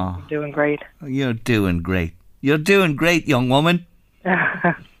 I'm doing great. You're doing great. You're doing great, young woman.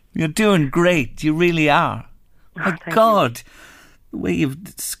 You're doing great. You really are. My God, the way you've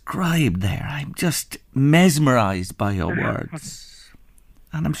described there, I'm just mesmerised by your words.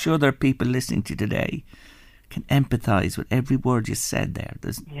 And I'm sure there are people listening to you today can empathise with every word you said there.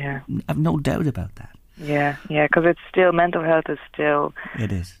 I've no doubt about that. Yeah, because it's still, mental health is still,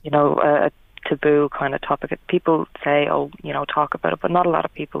 it is, a taboo kind of topic. People say, talk about it, but not a lot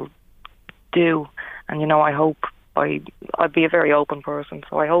of people do. And, I hope I'd be a very open person,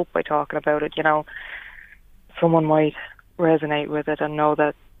 so I hope by talking about it, someone might resonate with it and know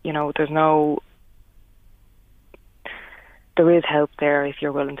that, there is help there if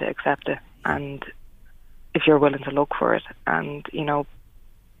you're willing to accept it and if you're willing to look for it. And,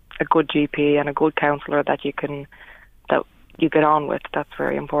 a good GP and a good counsellor that you get on with, that's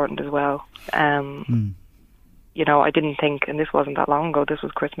very important as well. I didn't think, and this wasn't that long ago, this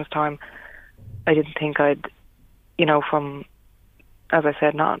was Christmas time, I didn't think I'd, from, as I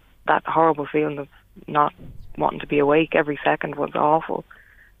said, not that horrible feeling of not wanting to be awake. Every second was awful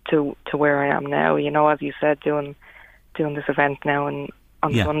to where I am now. You know, as you said, doing this event now on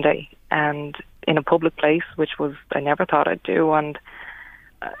Sunday, and in a public place, which was I never thought I'd do, and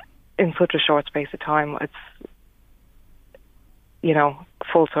in such a short space of time, it's, you know,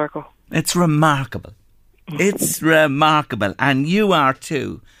 full circle. It's remarkable. It's remarkable, and you are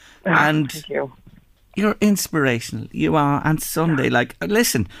too. And thank you. You're inspirational. You are. And Sunday, like,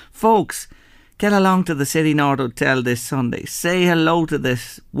 listen, folks, get along to the City North Hotel this Sunday. Say hello to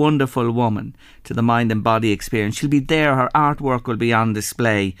this wonderful woman, to the Mind and Body Experience. She'll be there. Her artwork will be on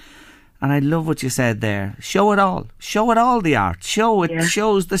display. And I love what you said there. Show it all. Show it all, the art. Show it.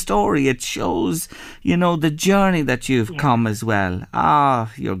 Shows the story. It shows, you know, the journey that you've come as well.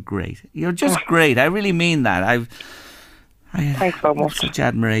 Ah, you're great. You're just great. I really mean that. Thanks so much. Such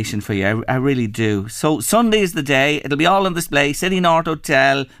admiration for you. I really do. So Sunday is the day. It'll be all on display. City North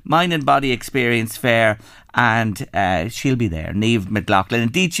Hotel, Mind and Body Experience Fair, and she'll be there. Niamh McLaughlin.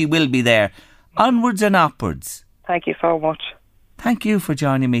 Indeed, she will be there. Onwards and upwards. Thank you so much. Thank you for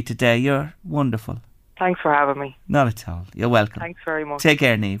joining me today. You're wonderful. Thanks for having me. Not at all. You're welcome. Thanks very much. Take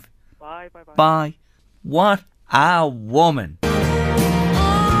care, Niamh. Bye, bye, bye. Bye. What a woman.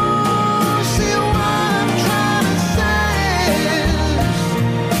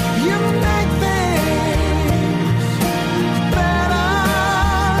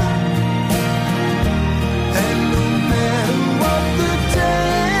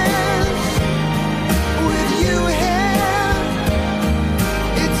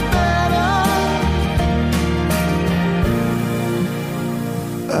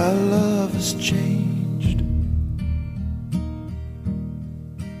 Our love has changed.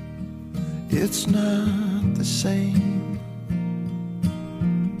 It's not the same.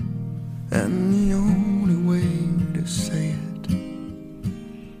 And the only way to say it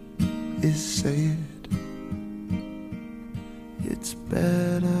is say it. It's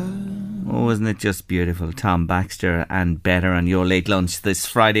better. Oh, isn't it just beautiful? Tom Baxter and Better on Your Late Lunch this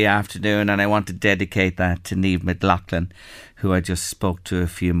Friday afternoon, and I want to dedicate that to Niamh McLaughlin, who I just spoke to a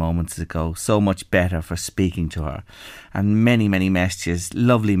few moments ago. So much better for speaking to her. And many, many messages,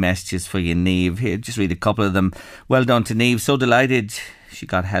 lovely messages for you, Niamh. Here, just read a couple of them. Well done to Niamh. So delighted she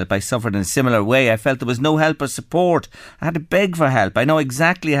got help. I suffered in a similar way. I felt there was no help or support. I had to beg for help. I know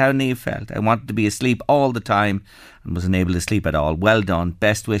exactly how Niamh felt. I wanted to be asleep all the time and wasn't able to sleep at all. Well done.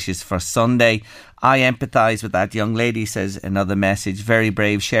 Best wishes for Sunday. I empathise with that young lady, says another message. Very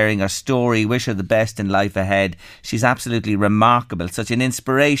brave, sharing her story. Wish her the best in life ahead. She's absolutely remarkable. Such an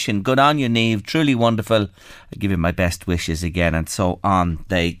inspiration. Good on you, Niamh. Truly wonderful. I give you my best wishes again, and so on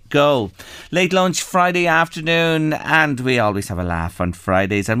they go. Late lunch Friday afternoon, and we always have a laugh on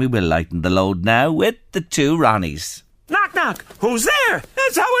Fridays, and we will lighten the load now with the two Ronnies. Knock, knock. Who's there?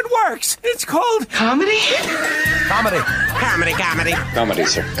 That's how it works. It's called comedy. Comedy. Comedy, comedy. Comedy,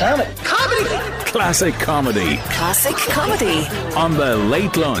 sir. Comedy. Classic comedy. Classic comedy. On the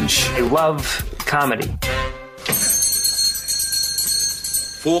Late Lunch. I love comedy.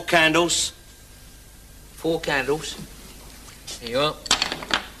 4 candles. 4 candles. Here you are.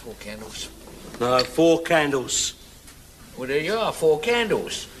 4 candles. No, 4 candles. Well, there you are. 4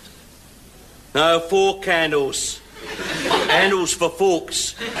 candles. No, 4 candles. Handles for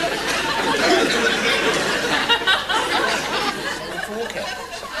forks. 4 candles.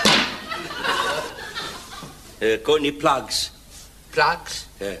 Got any plugs? Plugs?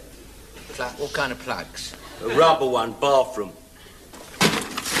 Yeah. What kind of plugs? A rubber one, bathroom.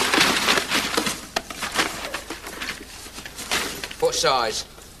 What size?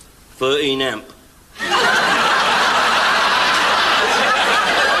 13 amp.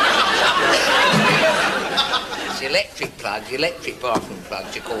 It's electric plugs, electric bathroom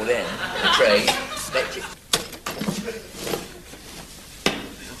plugs, you call them. Trade. Electric.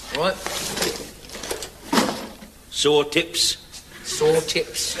 Right. Saw tips. Saw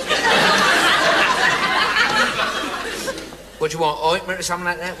tips. What do you want, ointment or something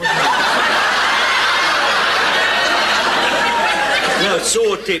like that? No,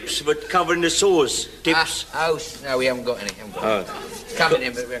 saw tips, but covering the saws. Tips. No, we haven't got any. Coming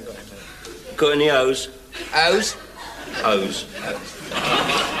in, but we haven't got any. Got any O's? O's? O's.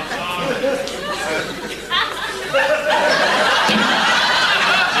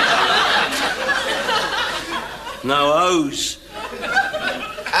 No O's.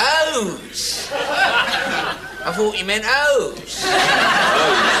 O's? I thought you meant O's.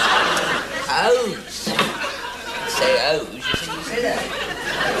 O's. You say O's, you think you said that.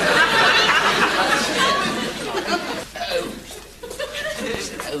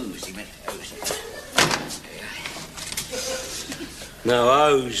 O's, you meant O's. No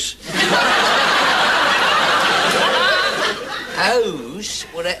O's. Hose?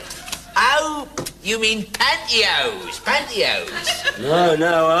 What a... Oh, you mean pantyhose? Pantyhose. No,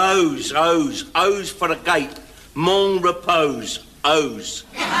 hose for the gate. Mon repose, hose.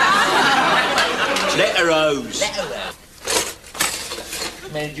 Letter hose. Letter hose.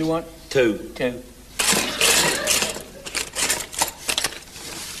 How many do you want? 2. 2.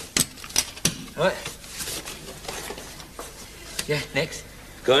 What? Yeah, next.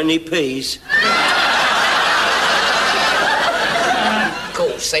 Got any peas?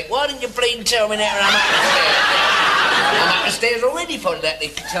 God's sake, why didn't you bleeding tell me that I'm up the stairs? I'm up the stairs already for that. They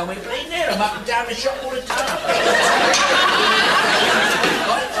can tell me bleeding there. I'm up and down the shop all the time.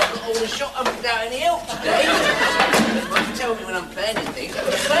 I've got all the shop. I'm without any help today. You can tell me when I'm planning things. I'm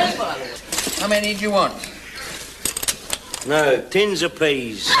playing by them. How many do you want? No, tins of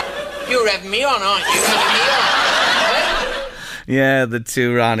peas. You're having me on, aren't you? Having me on. Yeah, the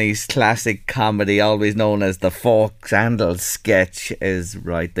two Ronnies classic comedy, always known as the Fork Sandals sketch, is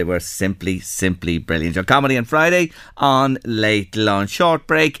right. They were simply brilliant. Your comedy on Friday on Late Lunch. Short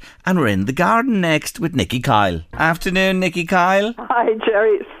break, and we're in the garden next with Nikki Kyle. Afternoon, Nikki Kyle. Hi,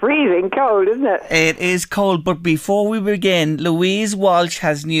 Jerry. It's freezing cold, isn't it? It is cold, but before we begin, Louise Walsh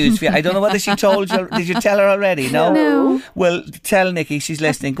has news for you. I don't know whether she told you. Did you tell her already? No? No. Well, tell Nikki, she's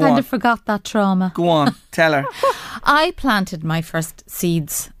listening. Go on. I kind of forgot that trauma. Go on, tell her. I planted my first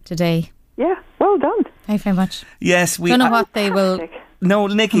seeds today. Yeah, well done. Thank you very much. Yes, we... Don't know what they will... No,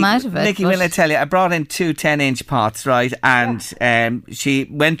 Nikki, come out of it, Nikki, will I tell you, I brought in 2 10-inch pots, right? And she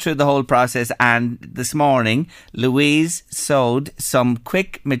went through the whole process, and this morning, Louise sowed some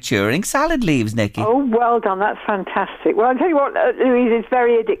quick maturing salad leaves, Nikki. Oh, well done. That's fantastic. Well, I'll tell you what, Louise, it's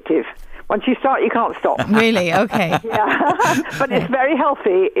very addictive. Once you start, you can't stop. Really? Okay. Yeah. But it's very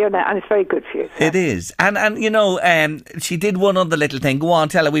healthy, you know, and it's very good for you. So. It is. And you know, she did one other little thing. Go on,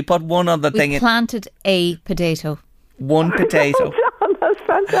 tell her. We put one other thing in. We planted a potato. One potato. Well done, that's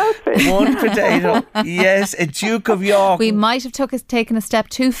fantastic. One potato. Yes, a Duke of York. We might have taken a step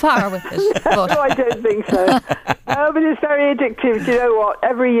too far with it. But. No, I don't think so. No, but it's very addictive. Do you know what?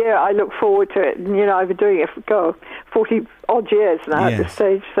 Every year I look forward to it. And, you know, I've been doing it for 40 odd years now at this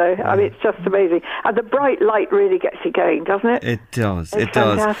stage. So, I mean, it's just amazing. And the bright light really gets you going, doesn't it? It does. It's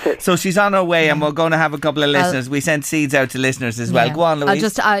fantastic. So she's on her way, and we're going to have a couple of listeners. We sent seeds out to listeners as well. Go on,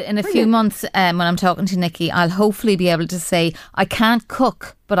 Louise. In a few months, when I'm talking to Nikki, I'll hopefully be able to say, I can't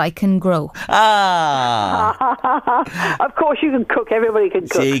cook, but I can grow. Of course you can cook. Everybody can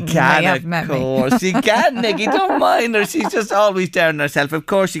cook. She can, of course. She can, Nikki. Don't mind her. She's just always down herself. Of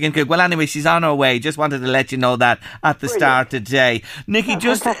course she can cook. Well, anyway, she's on her way. Just wanted to let you know that at the start today. Nikki,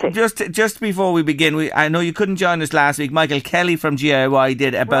 just before we begin, I know you couldn't join us last week. Michael Kelly from GIY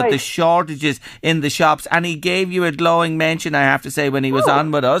did about the shortages in the shops, and he gave you a glowing mention, I have to say, when he was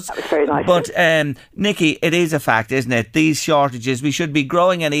on with us. That was very nice. But, Nikki, it is a fact, isn't it? These shortages, we should be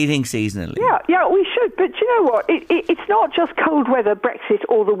growing and eating seasonally. Yeah, we should. But you know what? It's not just cold weather, Brexit,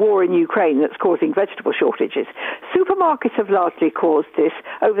 or the war in Ukraine that's causing vegetable shortages. Supermarkets have largely caused this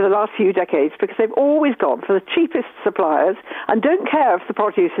over the last few decades because they've always gone for the cheapest suppliers and don't care if the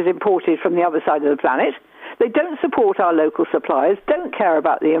produce is imported from the other side of the planet. They don't support our local suppliers, don't care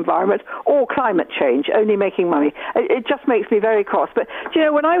about the environment or climate change, only making money. It just makes me very cross. But, you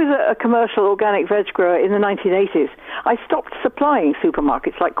know, when I was a commercial organic veg grower in the 1980s, I stopped supplying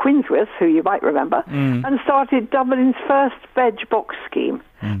supermarkets like Quinsworth, who you might remember, and started Dublin's first veg box scheme.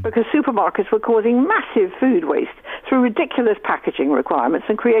 Because supermarkets were causing massive food waste through ridiculous packaging requirements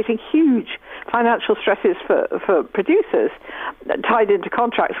and creating huge financial stresses for producers tied into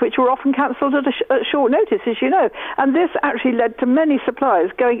contracts which were often cancelled at short notice, as you know. And this actually led to many suppliers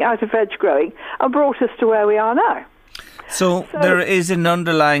going out of veg growing and brought us to where we are now. So there is an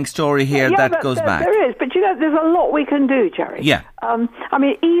underlying story here that goes back. There is, but you know, there's a lot we can do, Jerry. Yeah. I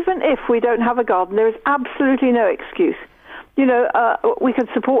mean, even if we don't have a garden, there is absolutely no excuse. You know, we can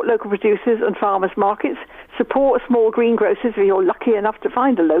support local producers and farmers markets, support small greengrocers if you're lucky enough to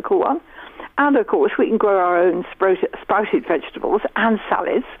find a local one. And, of course, we can grow our own sprouted vegetables and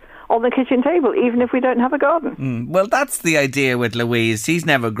salads on the kitchen table, even if we don't have a garden. Well, that's the idea with Louise. She's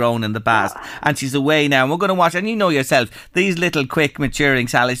never grown in the past, and she's away now. And we're going to watch, and you know yourself, these little quick maturing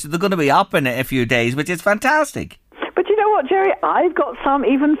salads, they're going to be up in a few days, which is fantastic. But you know what, Jerry? I've got some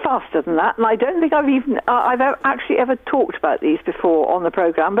even faster than that, and I don't think I've actually ever talked about these before on the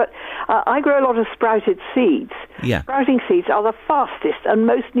programme, but I grow a lot of sprouted seeds. Yeah. Sprouting seeds are the fastest and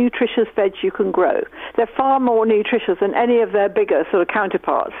most nutritious veg you can grow. They're far more nutritious than any of their bigger sort of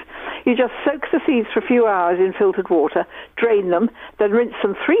counterparts. You just soak the seeds for a few hours in filtered water, drain them, then rinse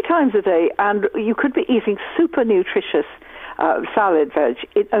them 3 times a day, and you could be eating super nutritious salad veg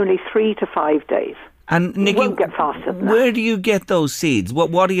in only 3 to 5 days. And Nikki, won't get faster than that. Where do you get those seeds?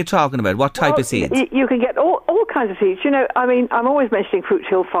 What are you talking about? What type of seeds? You can get all kinds of seeds. You know, I mean, I'm always mentioning Fruit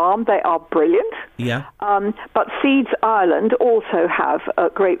Hill Farm. They are brilliant. Yeah. But Seeds Ireland also have a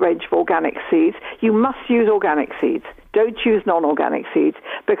great range of organic seeds. You must use organic seeds. Don't use non-organic seeds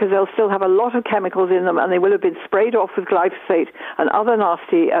because they'll still have a lot of chemicals in them and they will have been sprayed off with glyphosate and other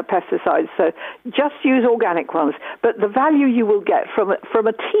nasty pesticides. So just use organic ones. But the value you will get from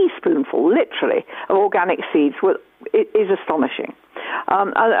a teaspoonful, literally, of organic seeds is astonishing.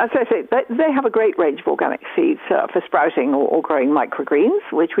 As I say, they have a great range of organic seeds for sprouting or growing microgreens,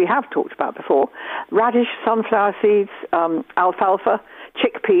 which we have talked about before. Radish, sunflower seeds, alfalfa,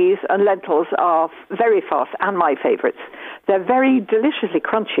 chickpeas and lentils are very fast and my favourites. They're very deliciously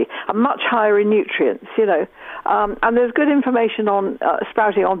crunchy and much higher in nutrients, you know. And there's good information on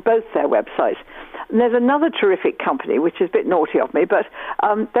sprouting on both their websites. And there's another terrific company, which is a bit naughty of me, but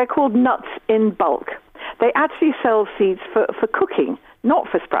they're called Nuts in Bulk. They actually sell seeds for cooking, not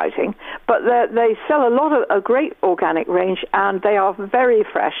for sprouting, but they sell a great organic range, and they are very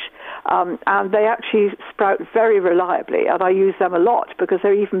fresh, and they actually sprout very reliably, and I use them a lot because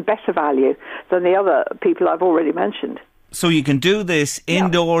they're even better value than the other people I've already mentioned. So you can do this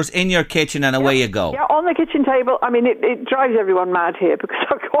indoors, in your kitchen, and away you go. Yeah, on the kitchen table. I mean, it drives everyone mad here because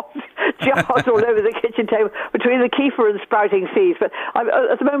I've got jars all over the kitchen table between the kefir and sprouting seeds. But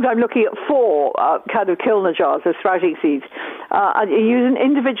at the moment, I'm looking at 4 kind of Kilner jars of sprouting seeds. And you use an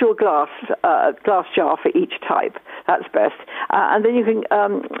individual glass jar for each type. That's best. And then you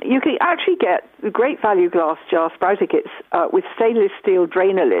can actually get great value glass jar sprouting kits with stainless steel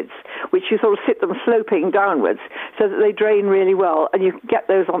drainer lids, which you sort of sit them sloping downwards so that they drain really well. And you can get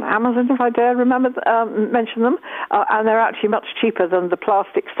those on Amazon, if I dare mention them. And they're actually much cheaper than the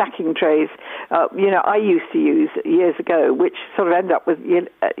plastic stacking trays I used to use years ago, which sort of end up with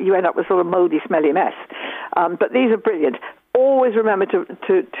you end up with sort of mouldy, smelly mess. But these are brilliant. Always remember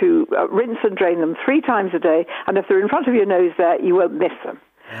to rinse and drain them 3 times a day, and if they're in front of your nose there, you won't miss them.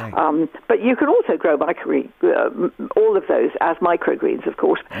 Right. But you can also grow all of those as microgreens, of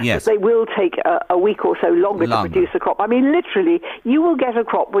course. Yes. But they will take a week or so longer to produce a crop. I mean, literally, you will get a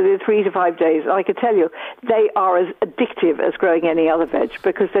crop within 3 to 5 days. I can tell you, they are as addictive as growing any other veg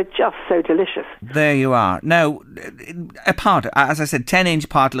because they're just so delicious. There you are. Now, a pot, as I said, 10-inch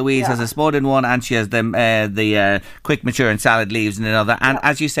pot. Louise has a spud in one, and she has the quick maturing salad leaves in another. And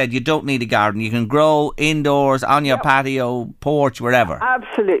as you said, you don't need a garden. You can grow indoors, on your patio, porch, wherever.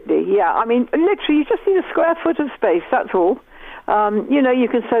 Absolutely, yeah. I mean, literally, you just need a square foot of space, that's all. You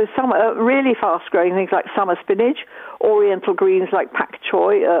can sow some really fast-growing things like summer spinach, oriental greens like pak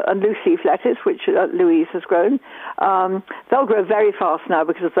choy, and loose leaf lettuce, which Louise has grown. They'll grow very fast now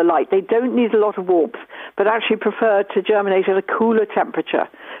because of the light. They don't need a lot of warmth, but actually prefer to germinate at a cooler temperature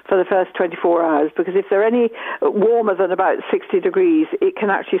for the first 24 hours, because if they're any warmer than about 60 degrees, it can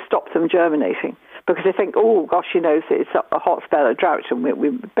actually stop them germinating. Because they think, oh, gosh, it's a hot spell of drought and we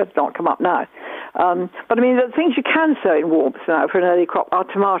better not come up now. But, I mean, the things you can sow in warmth now for an early crop are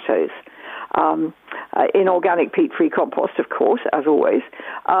tomatoes, in organic peat-free compost, of course, as always.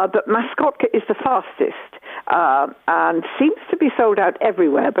 But Mascotka is the fastest and seems to be sold out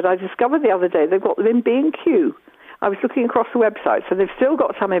everywhere. But I discovered the other day they've got them in B&Q. I was looking across the website, so they've still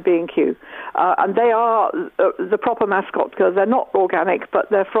got some in B&Q. And they are the proper Mascotka. They're not organic, but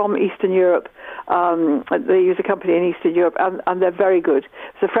they're from Eastern Europe. They use a company in Eastern Europe, and they're very good.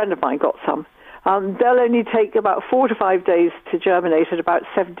 So a friend of mine got some. They'll only take about 4 to 5 days to germinate at about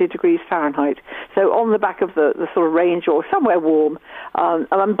 70 degrees Fahrenheit. So on the back of the sort of range or somewhere warm.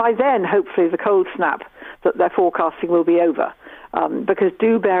 And by then, hopefully, the cold snap that they're forecasting will be over. Because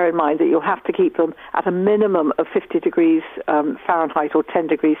do bear in mind that you'll have to keep them at a minimum of 50 degrees Fahrenheit or 10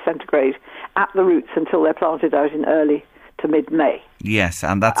 degrees centigrade at the roots until they're planted out in early to mid-May. Yes,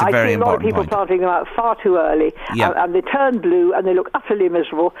 and that's a very important point. I see a lot of people planting them out far too early, and they turn blue and they look utterly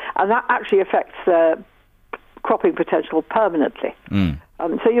miserable, and that actually affects their cropping potential permanently.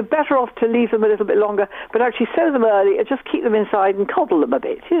 So you're better off to leave them a little bit longer, but actually sow them early and just keep them inside and coddle them a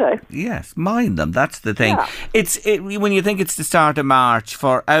bit, Yes, mind them, that's the thing. Yeah. When you think it's the start of March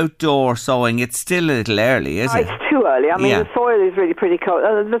for outdoor sowing, it's still a little early, isn't it? It's too early. I mean, the soil is really pretty cold.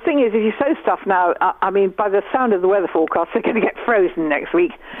 The thing is, if you sow stuff now, by the sound of the weather forecast, they're going to get frozen next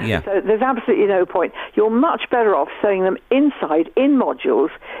week. Yeah. So there's absolutely no point. You're much better off sowing them inside, in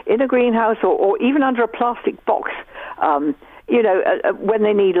modules, in a greenhouse, or even under a plastic box, when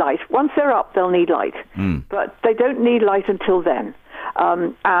they need light. Once they're up, they'll need light. But they don't need light until then.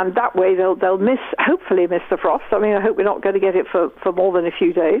 And that way they'll hopefully miss the frost. I mean, I hope we're not going to get it for more than a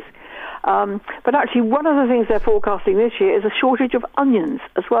few days. But actually, one of the things they're forecasting this year is a shortage of onions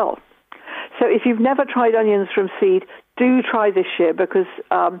as well. So if you've never tried onions from seed, do try this year, because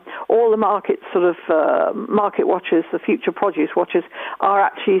all the market market watchers, the future produce watchers, are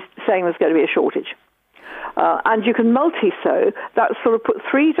actually saying there's going to be a shortage. And you can multi-sow. That's sort of put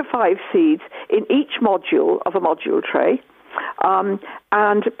 3 to 5 seeds in each module of a module tray.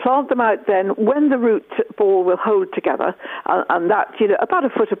 And plant them out then when the root ball will hold together, and that, about a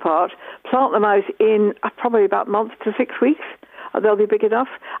foot apart. Plant them out in probably about a month to 6 weeks. They'll be big enough,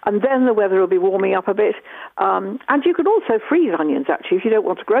 and then the weather will be warming up a bit. And you can also freeze onions, actually, if you don't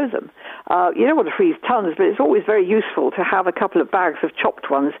want to grow them. You don't want to freeze tons, but it's always very useful to have a couple of bags of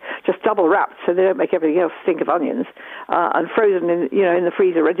chopped ones just double wrapped so they don't make everything else stink of onions, and frozen in the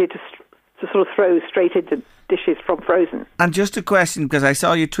freezer, ready to sort of throw straight into dishes from frozen. And just a question, because I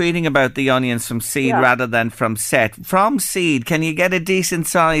saw you tweeting about the onions from seed rather than from set. From seed, can you get a decent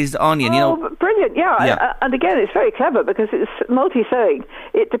sized onion? Brilliant, yeah. And again, it's very clever because it's multi-sowing.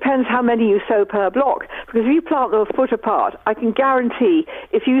 It depends how many you sow per block, because if you plant them a foot apart, I can guarantee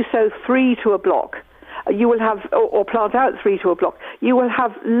if you sow 3 to a block, you will have, or plant out 3 to a block, you will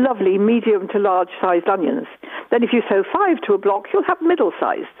have lovely medium to large sized onions. Then if you sow 5 to a block, you'll have middle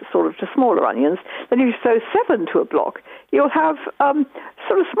sized, sort of to smaller onions. Then if you sow 7 to a block, you'll have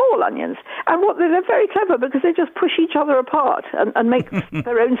sort of small onions. And they're very clever because they just push each other apart and make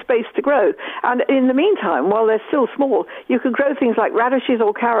their own space to grow. And in the meantime, while they're still small, you can grow things like radishes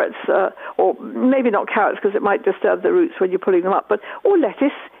or carrots, or maybe not carrots because it might disturb the roots when you're pulling them up, or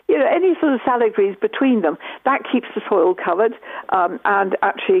lettuce. Any sort of salad greens between them, that keeps the soil covered, and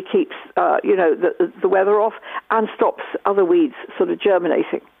actually keeps, the weather off and stops other weeds sort of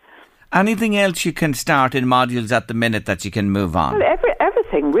germinating. Anything else you can start in modules at the minute that you can move on? Well,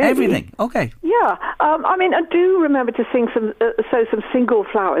 everything, really. Everything, okay. Yeah, I do remember to sow some single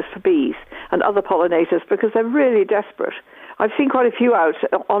flowers for bees and other pollinators, because they're really desperate. I've seen quite a few out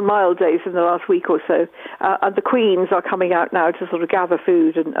on mild days in the last week or so, and the queens are coming out now to sort of gather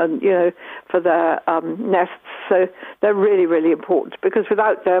food and for their nests. So they're really, really important, because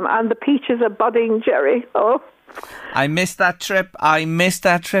without them, and the peaches are budding, Jerry. Oh. I missed that trip.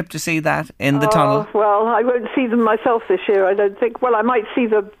 To see that in the tunnel. Well, I won't see them myself this year, I don't think. Well, I might see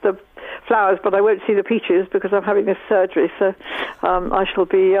the flowers, but I won't see the peaches because I'm having this surgery, so I shall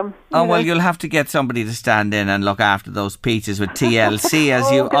be... well, you'll have to get somebody to stand in and look after those peaches with TLC,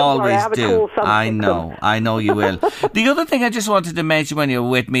 as you always do. I know you will. The other thing I just wanted to mention when you were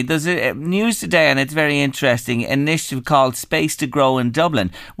with me, there's a news today, and it's very interesting, an initiative called Space to Grow in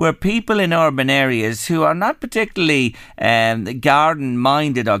Dublin, where people in urban areas who are not particularly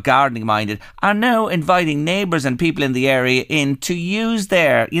garden-minded or gardening-minded are now inviting neighbours and people in the area in to use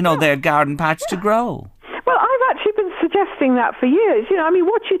their garden patch to grow. Well, I've actually been suggesting that for years.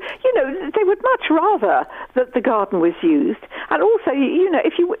 They would much rather that the garden was used. And also,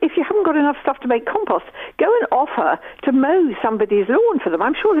 if you haven't got enough stuff to make compost, go and offer to mow somebody's lawn for them.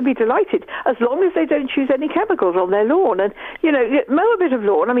 I'm sure they'd be delighted, as long as they don't use any chemicals on their lawn. And, mow a bit of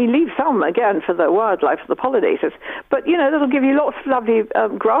lawn. I mean, leave some, again, for the wildlife, for the pollinators. But, that'll give you lots of lovely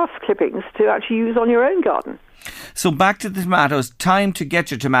grass clippings to actually use on your own garden. So back to the tomatoes. Time to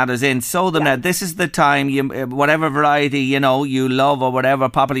get your tomatoes in. Sow them now. This is the time. Whatever variety you love or whatever.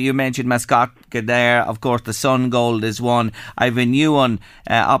 Popular, you mentioned Mascotca there. Of course, the Sun Gold is one. I've a new one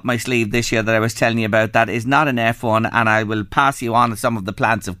up my sleeve this year that I was telling you about. That is not an F1, and I will pass you on some of the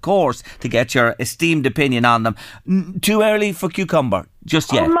plants, of course, to get your esteemed opinion on them. Too early for cucumber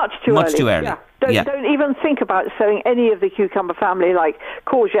just yet? Much too early. Yeah. Don't even think about sowing any of the cucumber family, like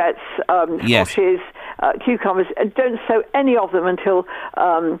courgettes, squashes, cucumbers. And don't sow any of them until,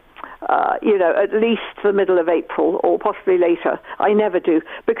 at least the middle of April or possibly later. I never do,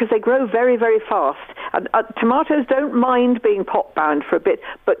 because they grow very, very fast. And tomatoes don't mind being pot-bound for a bit,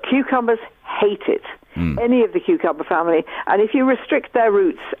 but cucumbers hate it. Any of the cucumber family. And if you restrict their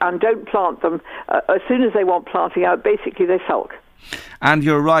roots and don't plant them, as soon as they want planting out, basically they sulk. And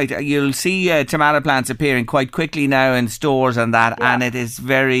you're right, you'll see tomato plants appearing quite quickly now in stores and that, and it is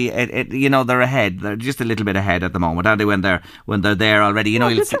very, they're ahead. They're just a little bit ahead at the moment, aren't they, when they're there already?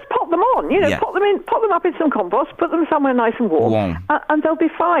 Just pop them on, pop them up in some compost, put them somewhere nice and warm. And they'll be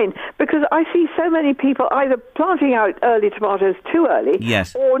fine, because I see so many people either planting out early tomatoes too early,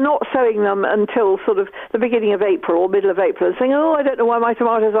 or not sowing them until sort of the beginning of April or middle of April, and saying, I don't know why my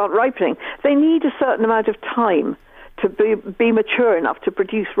tomatoes aren't ripening. They need a certain amount of time to be mature enough to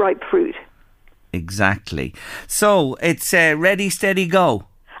produce ripe fruit. Exactly. So it's ready, steady, go.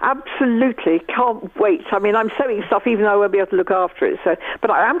 Absolutely, can't wait. I mean, I'm sowing stuff even though I won't be able to look after it. So, but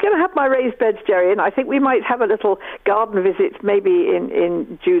I am going to have my raised beds, Jerry, and I think we might have a little garden visit maybe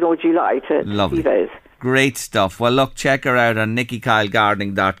in June or July to see those. Great stuff. Well, look, check her out on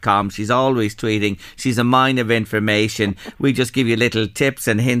NikkiKyleGardening.com. She's always tweeting. She's a mine of information. We just give you little tips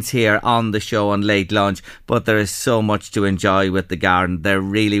and hints here on the show on Late Lunch, but there is so much to enjoy with the garden. There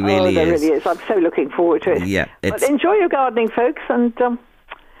really is. There really is. I'm so looking forward to it. Yeah, but enjoy your gardening, folks, and thanks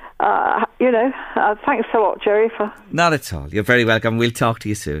a lot, Jerry. Not at all. You're very welcome. We'll talk to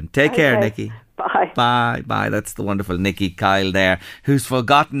you soon. Take care, Nikki. Bye. Bye. That's the wonderful Nikki Kyle there, who's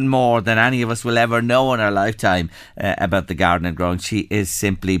forgotten more than any of us will ever know in our lifetime about the garden and growing. She is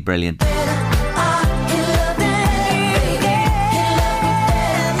simply brilliant.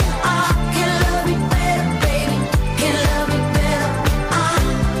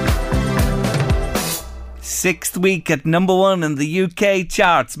 6th week at number 1 in the UK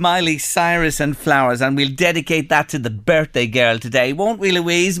charts, Miley Cyrus and Flowers, and we'll dedicate that to the birthday girl today, won't we,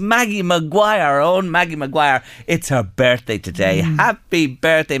 Louise? Maggie Maguire, our own Maggie Maguire. It's her birthday today. Happy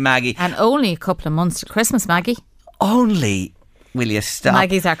birthday, Maggie. And only a couple of months to Christmas, Maggie. Only? Will you stop?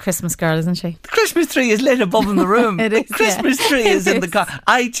 Maggie's our Christmas girl, isn't she? The Christmas tree is lit above in the room. It is. The Christmas tree is in the car.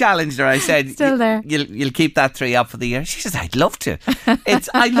 I challenged her. I said, still there. You'll keep that tree up for the year. She says, I'd love to.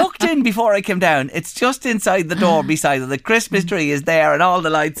 I looked in before I came down. It's just inside the door beside her. The Christmas tree is there and all the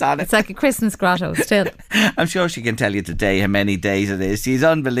lights on it. It's like a Christmas grotto still. I'm sure she can tell you today how many days it is. She's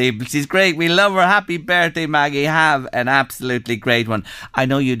unbelievable. She's great. We love her. Happy birthday, Maggie. Have an absolutely great one. I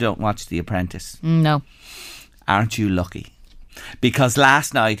know you don't watch The Apprentice. No. Aren't you lucky? Because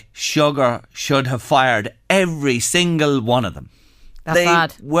last night, Sugar should have fired every single one of them. That's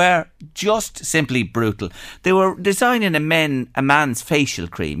bad. They were just simply brutal. They were designing a man's facial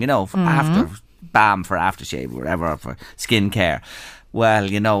cream, after balm for aftershave, whatever, for skin care.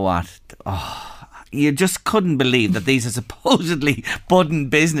 Well, you know what? You just couldn't believe that these are supposedly budding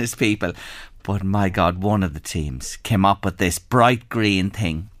business people. But my God, one of the teams came up with this bright green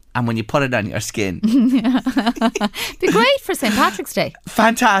thing. And when you put it on your skin, be great for St. Patrick's Day.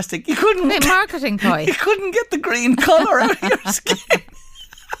 Fantastic. You couldn't marketing ploy. You couldn't get the green colour out of your skin.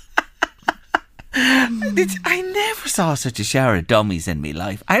 I never saw such a shower of dummies in my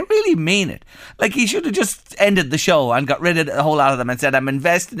life. I really mean it. Like, he should have just ended the show and got rid of a whole lot of them and said, I'm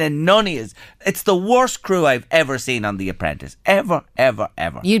investing in none of yous. It's the worst crew I've ever seen on The Apprentice. Ever, ever,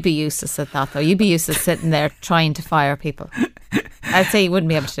 ever. You'd be useless at that, though. You'd be useless sitting there trying to fire people. I'd say you wouldn't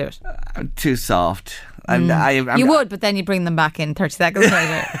be able to do it. I'm too soft. You would, but then you bring them back in 30 seconds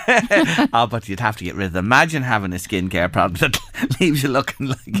later. But you'd have to get rid of them. Imagine having a skincare product that leaves you looking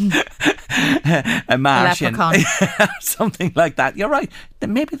like a Martian. Something like that. You're right.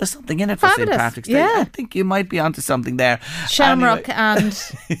 Then maybe there's something in it for St. Patrick's Day. Yeah. I think you might be onto something there. Shamrock and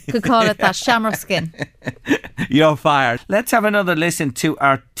could call it that, shamrock skin. You're fired. Let's have another listen to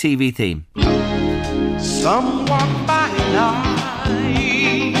our TV theme. Someone by night,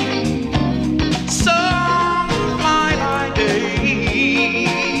 some fly by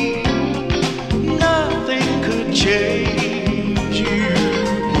day. Nothing could change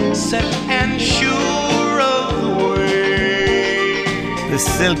you, set and sure of the way. The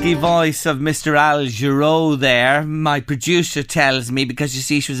silky voice of Mr. Al Giraud there. My producer tells me, because you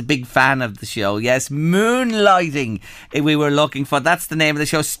see she was a big fan of the show. Yes, Moonlighting we were looking for. That's the name of the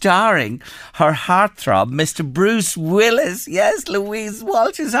show, starring her heartthrob, Mr. Bruce Willis. Yes, Louise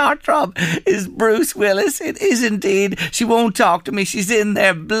Walsh's heartthrob is Bruce Willis. It is indeed. She won't talk to me. She's in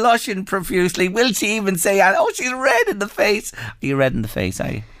there blushing profusely. Will she even say, oh, she's red in the face. Are you red in the face,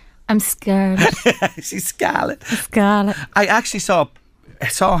 are you? I'm scarlet. She's scarlet. Scarlet. I actually saw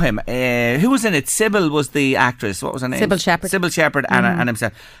him. Who was in it? Sybil was the actress. What was her name? Sybil Shepherd. Sybil Shepherd and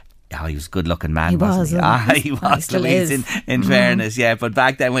himself. Oh, he was a good looking man, wasn't he? He was, Louise, in fairness, yeah. But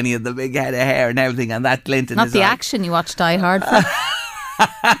back then when he had the big head of hair and everything and that glint in his eye. Not the action you watch Die Hard for.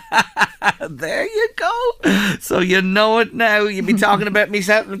 There you go. So you know it now. You'd be talking about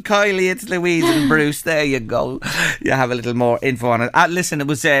myself and Kylie. It's Louise and Bruce. There you go. You have a little more info on it. Listen, it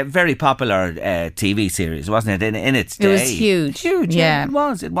was a very popular TV series, wasn't it? In its day. It was huge. Yeah.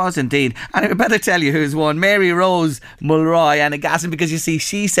 It was indeed. And I better tell you who's won. Mary Rose Mulroy and Agasson, because you see,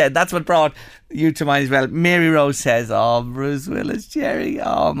 she said, that's what brought you to mind as well. Mary Rose says, oh, Bruce Willis, Jerry,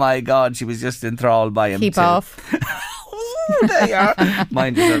 oh my God, she was just enthralled by him. Keep off. There you are.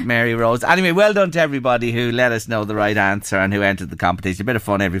 Mind you, Mary Rose. Anyway, well done to everybody who let us know the right answer and who entered the competition. A bit of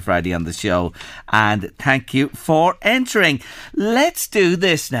fun every Friday on the show. And thank you for entering. Let's do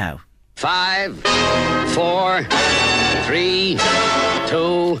this now. 5, 4, 3,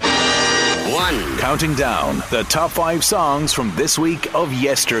 2, 1. Counting down the top 5 songs from this week of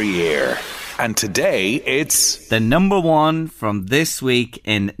yesteryear. And today it's the number one from this week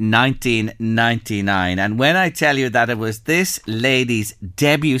in 1999. And when I tell you that it was this lady's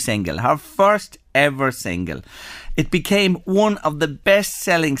debut single, her first ever single, it became one of the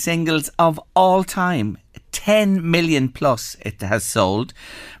best-selling singles of all time. 10 million plus it has sold.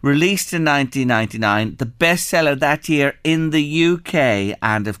 Released in 1999, the bestseller that year in the UK.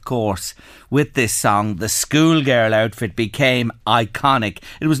 And of course, with this song, the schoolgirl outfit became iconic.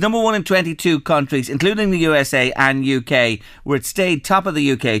 It was number one in 22 countries, including the USA and UK, where it stayed top of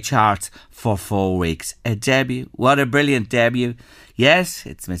the UK charts for 4 weeks. A debut. What a brilliant debut. Yes,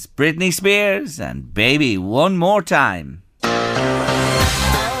 it's Miss Britney Spears and Baby One More Time.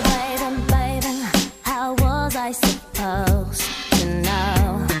 I supposed to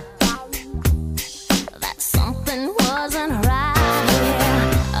know that something wasn't right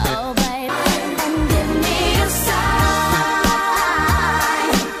here. Oh, baby, and give me a sign.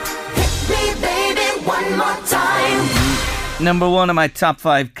 Hit me, baby, one more time. Number one on my top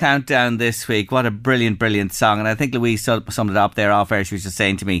 5 countdown this week. What a brilliant, brilliant song. And I think Louise summed it up there off air. She was just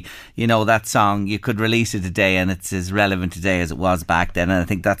saying to me, you know, that song, you could release it today and it's as relevant today as it was back then. And I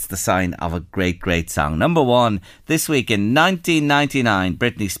think that's the sign of a great, great song. Number one this week in 1999,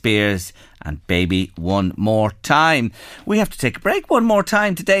 Britney Spears and Baby One More Time. We have to take a break one more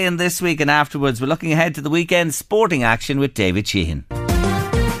time today and this week. And afterwards, we're looking ahead to the weekend sporting action with David Sheehan.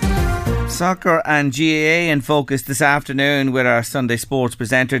 Soccer and GAA in focus this afternoon with our Sunday sports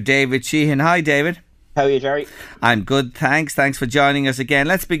presenter David Sheehan. Hi David. How are you, Jerry? I'm good, thanks. Thanks for joining us again.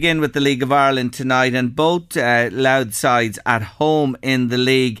 Let's begin with the League of Ireland tonight, and both loud sides at home in the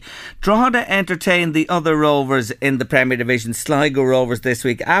league. Drogheda entertained the other Rovers in the Premier Division, Sligo Rovers, this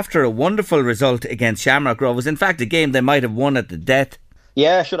week after a wonderful result against Shamrock Rovers. In fact, a game they might have won at the death.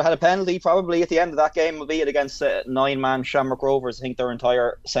 Yeah, should have had a penalty probably at the end of that game, albeit against 9-man Shamrock Rovers. I think their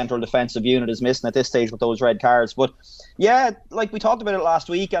entire central defensive unit is missing at this stage with those red cards. But yeah, like we talked about it last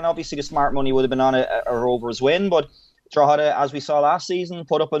week, and obviously the smart money would have been on a Rovers win. But Drogheda, as we saw last season,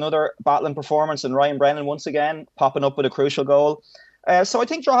 put up another battling performance, and Ryan Brennan once again popping up with a crucial goal. So I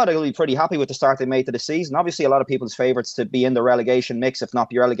think Drogheda will be pretty happy with the start they made to the season. Obviously, a lot of people's favourites to be in the relegation mix, if not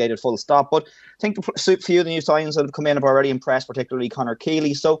be relegated full stop. But I think a few of the new signings that have come in have already impressed, particularly Conor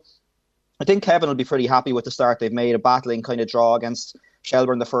Keeley. So I think Kevin will be pretty happy with the start they've made. A battling kind of draw against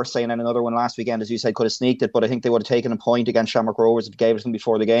Shelbourne the first day, and then another one last weekend, as you said, could have sneaked it. But I think they would have taken a point against Shamrock Rovers if they gave it to them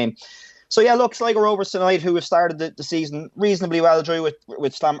before the game. So yeah, look, Sligo Rovers tonight, who have started the season reasonably well, Drew,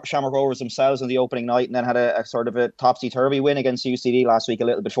 with Shamrock Rovers themselves on the opening night, and then had a sort of a topsy-turvy win against UCD last week, a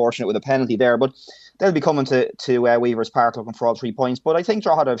little bit fortunate with a penalty there, but they'll be coming to Weavers Park looking for all 3 points. But I think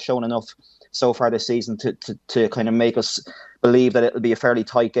Drogheda have shown enough so far this season to kind of make us believe that it'll be a fairly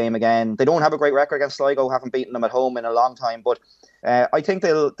tight game again. They don't have a great record against Sligo, haven't beaten them at home in a long time, but I think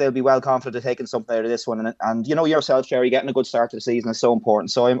they'll be well confident of taking something out of this one. And you know yourself, Jerry, getting a good start to the season is so important.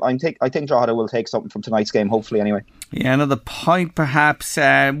 So I think Drogheda will take something from tonight's game, hopefully anyway. Yeah, another point perhaps.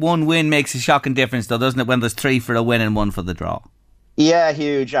 One win makes a shocking difference though, doesn't it, when there's 3 for a win and 1 for the draw? Yeah,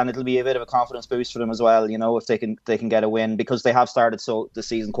 huge, and it'll be a bit of a confidence boost for them as well, you know, if they can get a win, because they have started the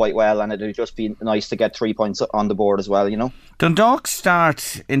season quite well, and it'll just be nice to get 3 points on the board as well, you know. Dundalk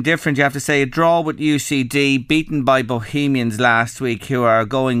start indifferent, you have to say. A draw with UCD, beaten by Bohemians last week, who are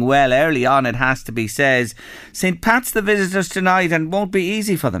going well early on, it has to be said. St Pat's the visitors tonight, and won't be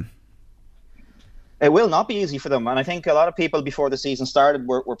easy for them. It will not be easy for them, and I think a lot of people before the season started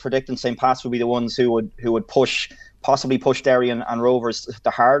were predicting St Pat's would be the ones who would possibly push Derry and Rovers the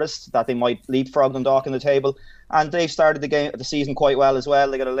hardest, that they might leapfrog Dundalk in the table. And they've started the season quite well as well.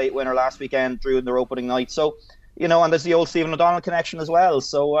 They got a late winner last weekend, drew in their opening night. So, you know, and there's the old Stephen O'Donnell connection as well.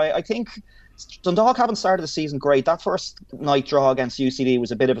 So I think Dundalk haven't started the season great. That first night draw against UCD was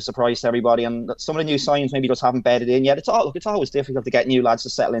a bit of a surprise to everybody, and some of the new signings maybe just haven't bedded in yet. It's always difficult to get new lads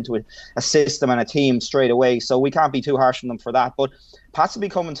to settle into a system and a team straight away, so we can't be too harsh on them for that. But Pats will be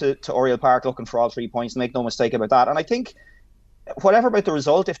coming to Oriel Park looking for all 3 points, make no mistake about that. And I think whatever about the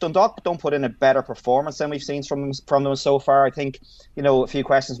result, if Dundalk don't put in a better performance than we've seen from them so far, I think, you know, a few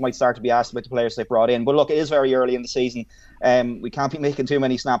questions might start to be asked about the players they brought in. But look, it is very early in the season. We can't be making too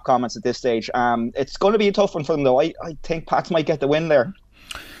many snap comments at this stage. It's going to be a tough one for them, though. I think Pats might get the win there.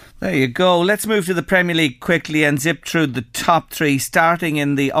 There you go. Let's move to the Premier League quickly and zip through the top 3, starting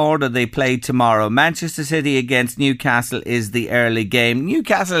in the order they play tomorrow. Manchester City against Newcastle is the early game.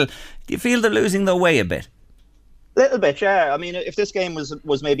 Newcastle, do you feel they're losing their way a bit? Little bit, yeah. I mean, if this game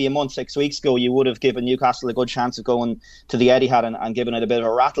was maybe a month, 6 weeks ago, you would have given Newcastle a good chance of going to the Etihad and giving it a bit of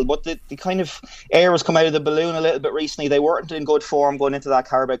a rattle. But the kind of air has come out of the balloon a little bit recently. They weren't in good form going into that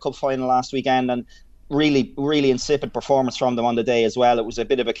Carabao Cup final last weekend, and really, really insipid performance from them on the day as well. It was a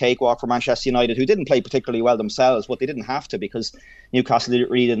bit of a cakewalk for Manchester United, who didn't play particularly well themselves, but they didn't have to because Newcastle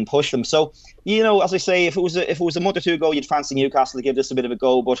really didn't push them. So, as I say, if it was a month or two ago, you'd fancy Newcastle to give this a bit of a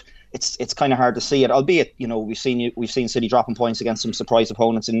go, but it's kind of hard to see it. Albeit, we've seen City dropping points against some surprise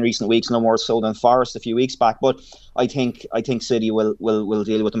opponents in recent weeks, no more so than Forest a few weeks back. But I think City will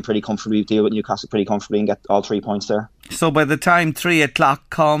deal with them pretty comfortably, deal with Newcastle pretty comfortably, and get all 3 points there. So by the time 3 o'clock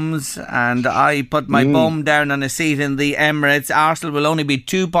comes and I put my bum down on a seat in the Emirates, Arsenal will only be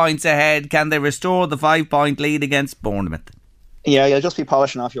 2 points ahead. Can they restore the 5-point lead against Bournemouth? Yeah, you'll just be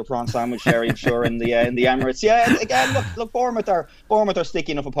polishing off your prawn sandwich, Jerry, I'm sure, in the Emirates. Yeah, again, look, Bournemouth are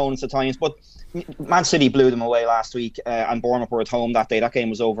sticky enough opponents at times, but Man City blew them away last week, and Bournemouth were at home that day. That game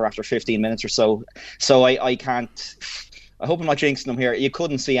was over after 15 minutes or so. So I can't. I hope I'm not jinxing them here. You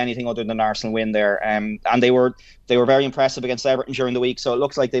couldn't see anything other than Arsenal win there, and they were very impressive against Everton during the week. So it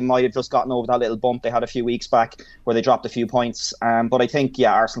looks like they might have just gotten over that little bump they had a few weeks back where they dropped a few points. But I think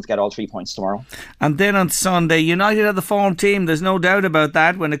Arsenal to get all 3 points tomorrow. And then on Sunday, United are the form team. There's no doubt about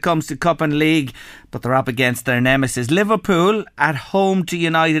that when it comes to Cup and League. But they're up against their nemesis, Liverpool, at home to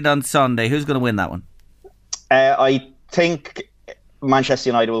United on Sunday. Who's going to win that one? I think Manchester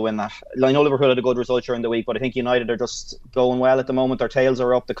United will win that. I know Liverpool had a good result during the week, but I think United are just going well at the moment. Their tails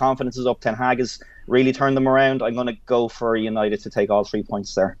are up, the confidence is up. Ten Hag has really turned them around. I'm going to go for United to take all 3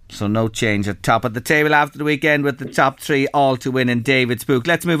 points there. So no change at top of the table after the weekend with the top 3 all to win in David's book.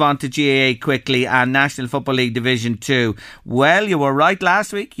 Let's move on to GAA quickly and National Football League Division 2. Well, you were right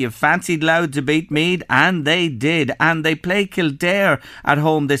last week. You fancied Louth to beat Meath, and they did. And they play Kildare at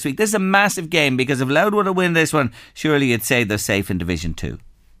home this week. This is a massive game because if Louth were to win this one, surely you'd say they're safe in Division 2.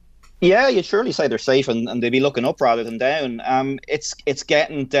 Yeah, you'd surely say they're safe and they'd be looking up rather than down. It's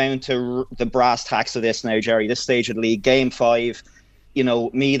getting down to the brass tacks of this now, Jerry. This stage of the league, Game 5,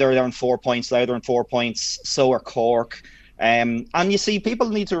 Meath are on 4 points, Louth are on 4 points, so are Cork. And you see, people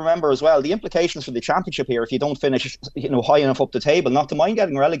need to remember as well the implications for the championship here. If you don't finish, high enough up the table, not to mind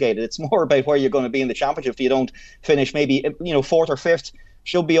getting relegated, it's more about where you're going to be in the championship. If you don't finish, maybe 4th or 5th.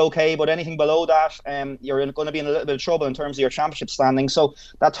 Should be okay, but anything below that, you're going to be in a little bit of trouble in terms of your championship standing. So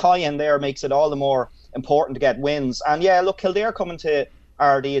that tie in there makes it all the more important to get wins. And yeah, look, Kildare coming to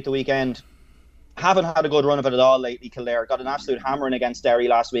RD at the weekend haven't had a good run of it at all lately. Kildare got an absolute hammering against Derry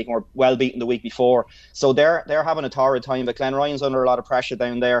last week and were well beaten the week before. So they're having a torrid time. But Glen Ryan's under a lot of pressure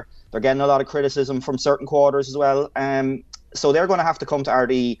down there. They're getting a lot of criticism from certain quarters as well. So they're going to have to come to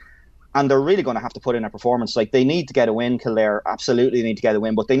RD. And they're really going to have to put in a performance. Like, they need to get a win, Kildare. Absolutely need to get a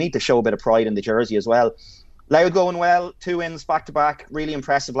win. But they need to show a bit of pride in the jersey as well. Louth going well. 2 wins back-to-back. Really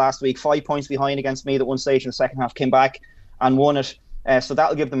impressive last week. 5 points behind against Meath at one stage in the second half. Came back and won it. So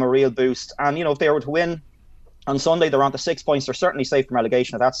that'll give them a real boost. And, if they were to win on Sunday, they're on to 6 points. They're certainly safe from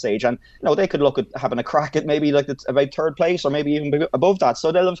relegation at that stage. And, they could look at having a crack at maybe about 3rd place or maybe even above that.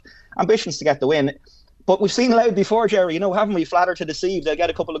 So they'll have ambitions to get the win. But we've seen Louth before, Jerry, haven't we? Flatter to deceive. They'll get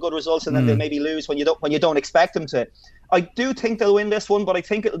a couple of good results and then they maybe lose when you don't expect them to. I do think they'll win this one, but I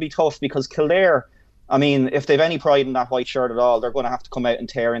think it'll be tough because Kildare, if they've any pride in that white shirt at all, they're going to have to come out and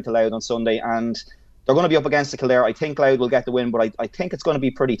tear into Louth on Sunday, and they're going to be up against the Kildare. I think Louth will get the win, but I think it's going to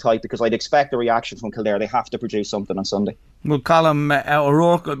be pretty tight because I'd expect a reaction from Kildare. They have to produce something on Sunday. Well, Colm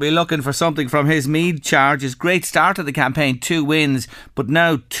O'Rourke will be looking for something from his Meath charges. Great start of the campaign, 2 wins, but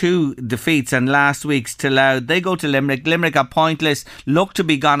now 2 defeats, and last week's to Louth. They go to Limerick. Limerick are pointless, look to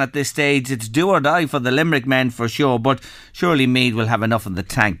be gone at this stage. It's do or die for the Limerick men for sure, but surely Meath will have enough in the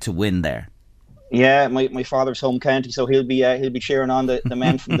tank to win there. Yeah, my father's home county, so he'll be cheering on the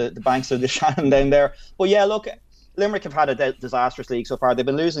men from the banks of the Shannon down there. But yeah, look, Limerick have had a disastrous league so far. They've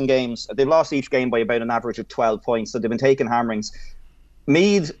been losing games. They've lost each game by about an average of 12 points, so they've been taking hammerings.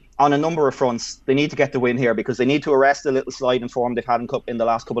 Meath, on a number of fronts, they need to get the win here because they need to arrest the little slide in form they've had in the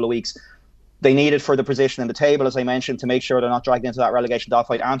last couple of weeks. They need it for the position in the table, as I mentioned, to make sure they're not dragged into that relegation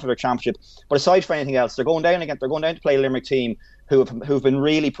dogfight and for their championship. But aside from anything else, they're going down to play a Limerick team who've been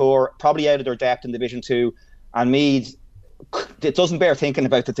really poor, probably out of their depth in Division 2. And Meath, it doesn't bear thinking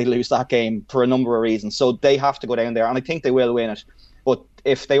about that they lose that game for a number of reasons. So they have to go down there, and I think they will win it. But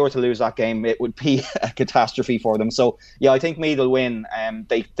if they were to lose that game, it would be a catastrophe for them. So yeah, I think Meath will win.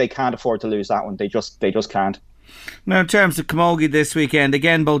 They can't afford to lose that one. They just can't. Now, in terms of Camogie this weekend,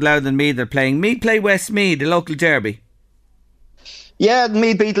 again, both Louth and Meath are playing. Meath play Westmeath, the local derby. Yeah,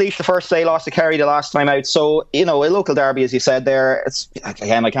 Meath beat Laois the first day, lost to Kerry the last time out. So, a local derby, as you said there. It's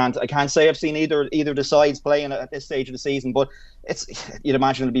again, I can't say I've seen either of the sides playing at this stage of the season, but you'd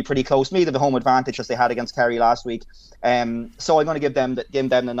imagine it'll be pretty close. Meath have a home advantage as they had against Kerry last week. So I'm going to give them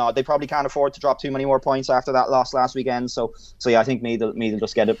the nod. They probably can't afford to drop too many more points after that loss last weekend. So yeah, I think Meath will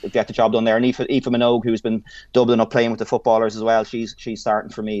just get the job done there. And Aoife Minogue, who's been doubling up playing with the footballers as well, she's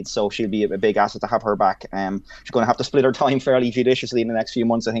starting for Meath, so she'll be a big asset to have her back. She's going to have to split her time fairly judiciously in the next few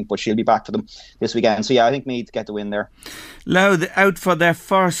months, I think, but she'll be back for them this weekend. So yeah, I think Meath get the win there. Louth out for their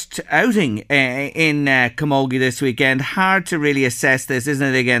first outing in Camogie this weekend. Hard to really assess this,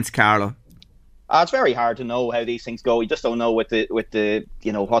 isn't it, against Carlow? It's very hard to know how these things go. You just don't know with the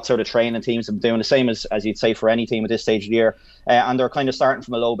what sort of training teams have been doing. The same as you'd say for any team at this stage of the year, and they're kind of starting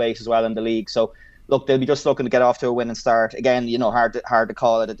from a low base as well in the league. So look, they'll be just looking to get off to a winning start. Again, hard to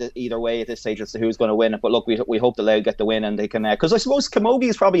call it either way at this stage as to who's going to win it. But look, we hope the Louth get the win, and they can, because I suppose Camogie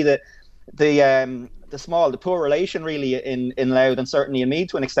is probably the poor relation really in Louth, and certainly in Meath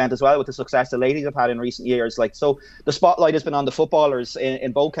to an extent as well, with the success the ladies have had in recent years. So the spotlight has been on the footballers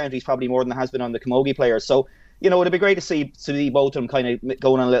in both counties probably more than it has been on the Camogie players. So it'd be great to see both of them kind of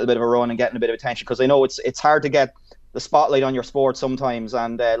going on a little bit of a run and getting a bit of attention, because I know it's hard to get the spotlight on your sport sometimes,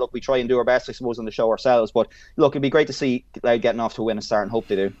 and look, we try and do our best, I suppose, on the show ourselves, but look, it'd be great to see Louth getting off to a winning start, and hope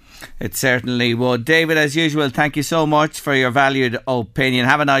they do. It certainly would. David, as usual, thank you so much for your valued opinion.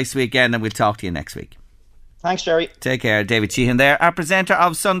 Have a nice weekend, and we'll talk to you next week. Thanks, Jerry. Take care. David Sheehan there, our presenter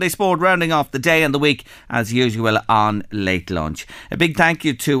of Sunday Sport, rounding off the day and the week as usual on Late Lunch. A big thank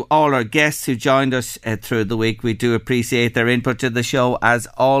you to all our guests who joined us through the week. We do appreciate their input to the show, as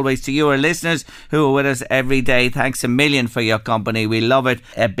always. To you, our listeners who are with us every day, thanks a million for your company. We love it.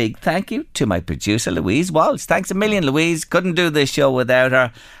 A big thank you to my producer, Louise Walsh. Thanks a million, Louise. Couldn't do this show without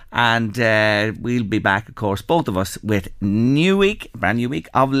her. And we'll be back, of course, both of us, with brand new week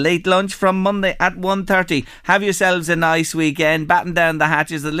of Late Lunch from Monday at 1:30. Have yourselves a nice weekend. Batten down the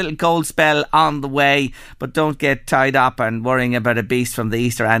hatches. A little cold spell on the way, but don't get tied up and worrying about a beast from the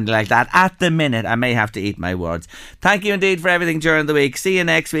east or anything like that. At the minute, I may have to eat my words. Thank you indeed for everything during the week. See you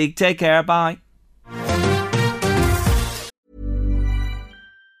next week. Take care. Bye.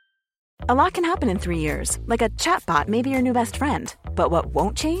 A lot can happen in 3 years, like a chatbot may be your new best friend. But what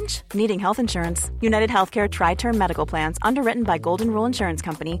won't change? Needing health insurance. United Healthcare Tri-Term Medical Plans, underwritten by Golden Rule Insurance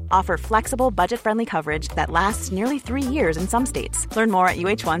Company, offer flexible, budget-friendly coverage that lasts nearly 3 years in some states. Learn more at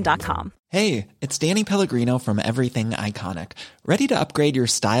uh1.com. Hey, it's Danny Pellegrino from Everything Iconic. Ready to upgrade your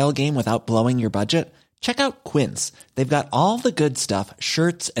style game without blowing your budget? Check out Quince. They've got all the good stuff,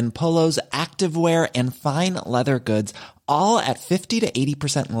 shirts and polos, activewear, and fine leather goods, all at 50 to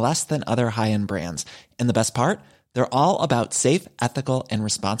 80% less than other high-end brands. And the best part? They're all about safe, ethical, and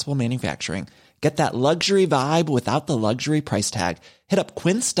responsible manufacturing. Get that luxury vibe without the luxury price tag. Hit up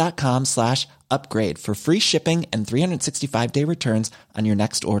quince.com/upgrade for free shipping and 365-day returns on your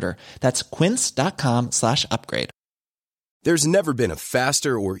next order. That's quince.com/upgrade. There's never been a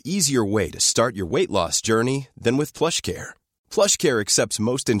faster or easier way to start your weight loss journey than with PlushCare. PlushCare accepts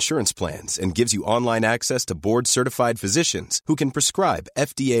most insurance plans and gives you online access to board-certified physicians who can prescribe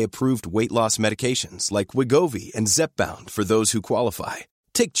FDA-approved weight loss medications like Wegovy and Zepbound for those who qualify.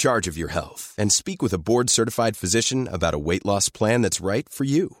 Take charge of your health and speak with a board-certified physician about a weight loss plan that's right for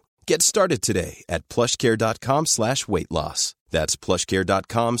you. Get started today at plushcare.com/weight-loss. That's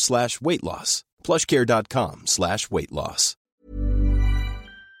plushcare.com/weight-loss. plushcare.com/weight-loss.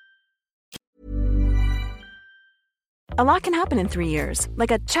 A lot can happen in 3 years, like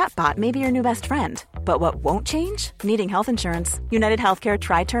a chatbot may be your new best friend. But what won't change? Needing health insurance. United Healthcare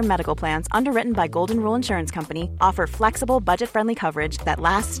Tri-Term Medical Plans, underwritten by Golden Rule Insurance Company, offer flexible, budget-friendly coverage that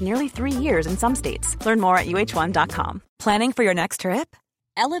lasts nearly 3 years in some states. Learn more at uh1.com. Planning for your next trip?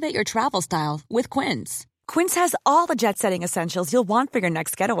 Elevate your travel style with Quince. Quince has all the jet-setting essentials you'll want for your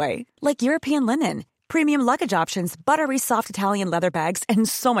next getaway, like European linen, premium luggage options, buttery soft Italian leather bags, and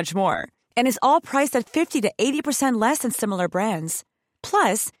so much more. And is all priced at 50 to 80% less than similar brands.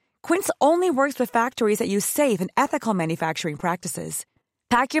 Plus, Quince only works with factories that use safe and ethical manufacturing practices.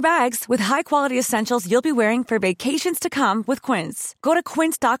 Pack your bags with high-quality essentials you'll be wearing for vacations to come with Quince. Go to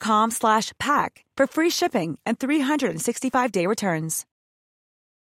quince.com/pack for free shipping and 365-day returns.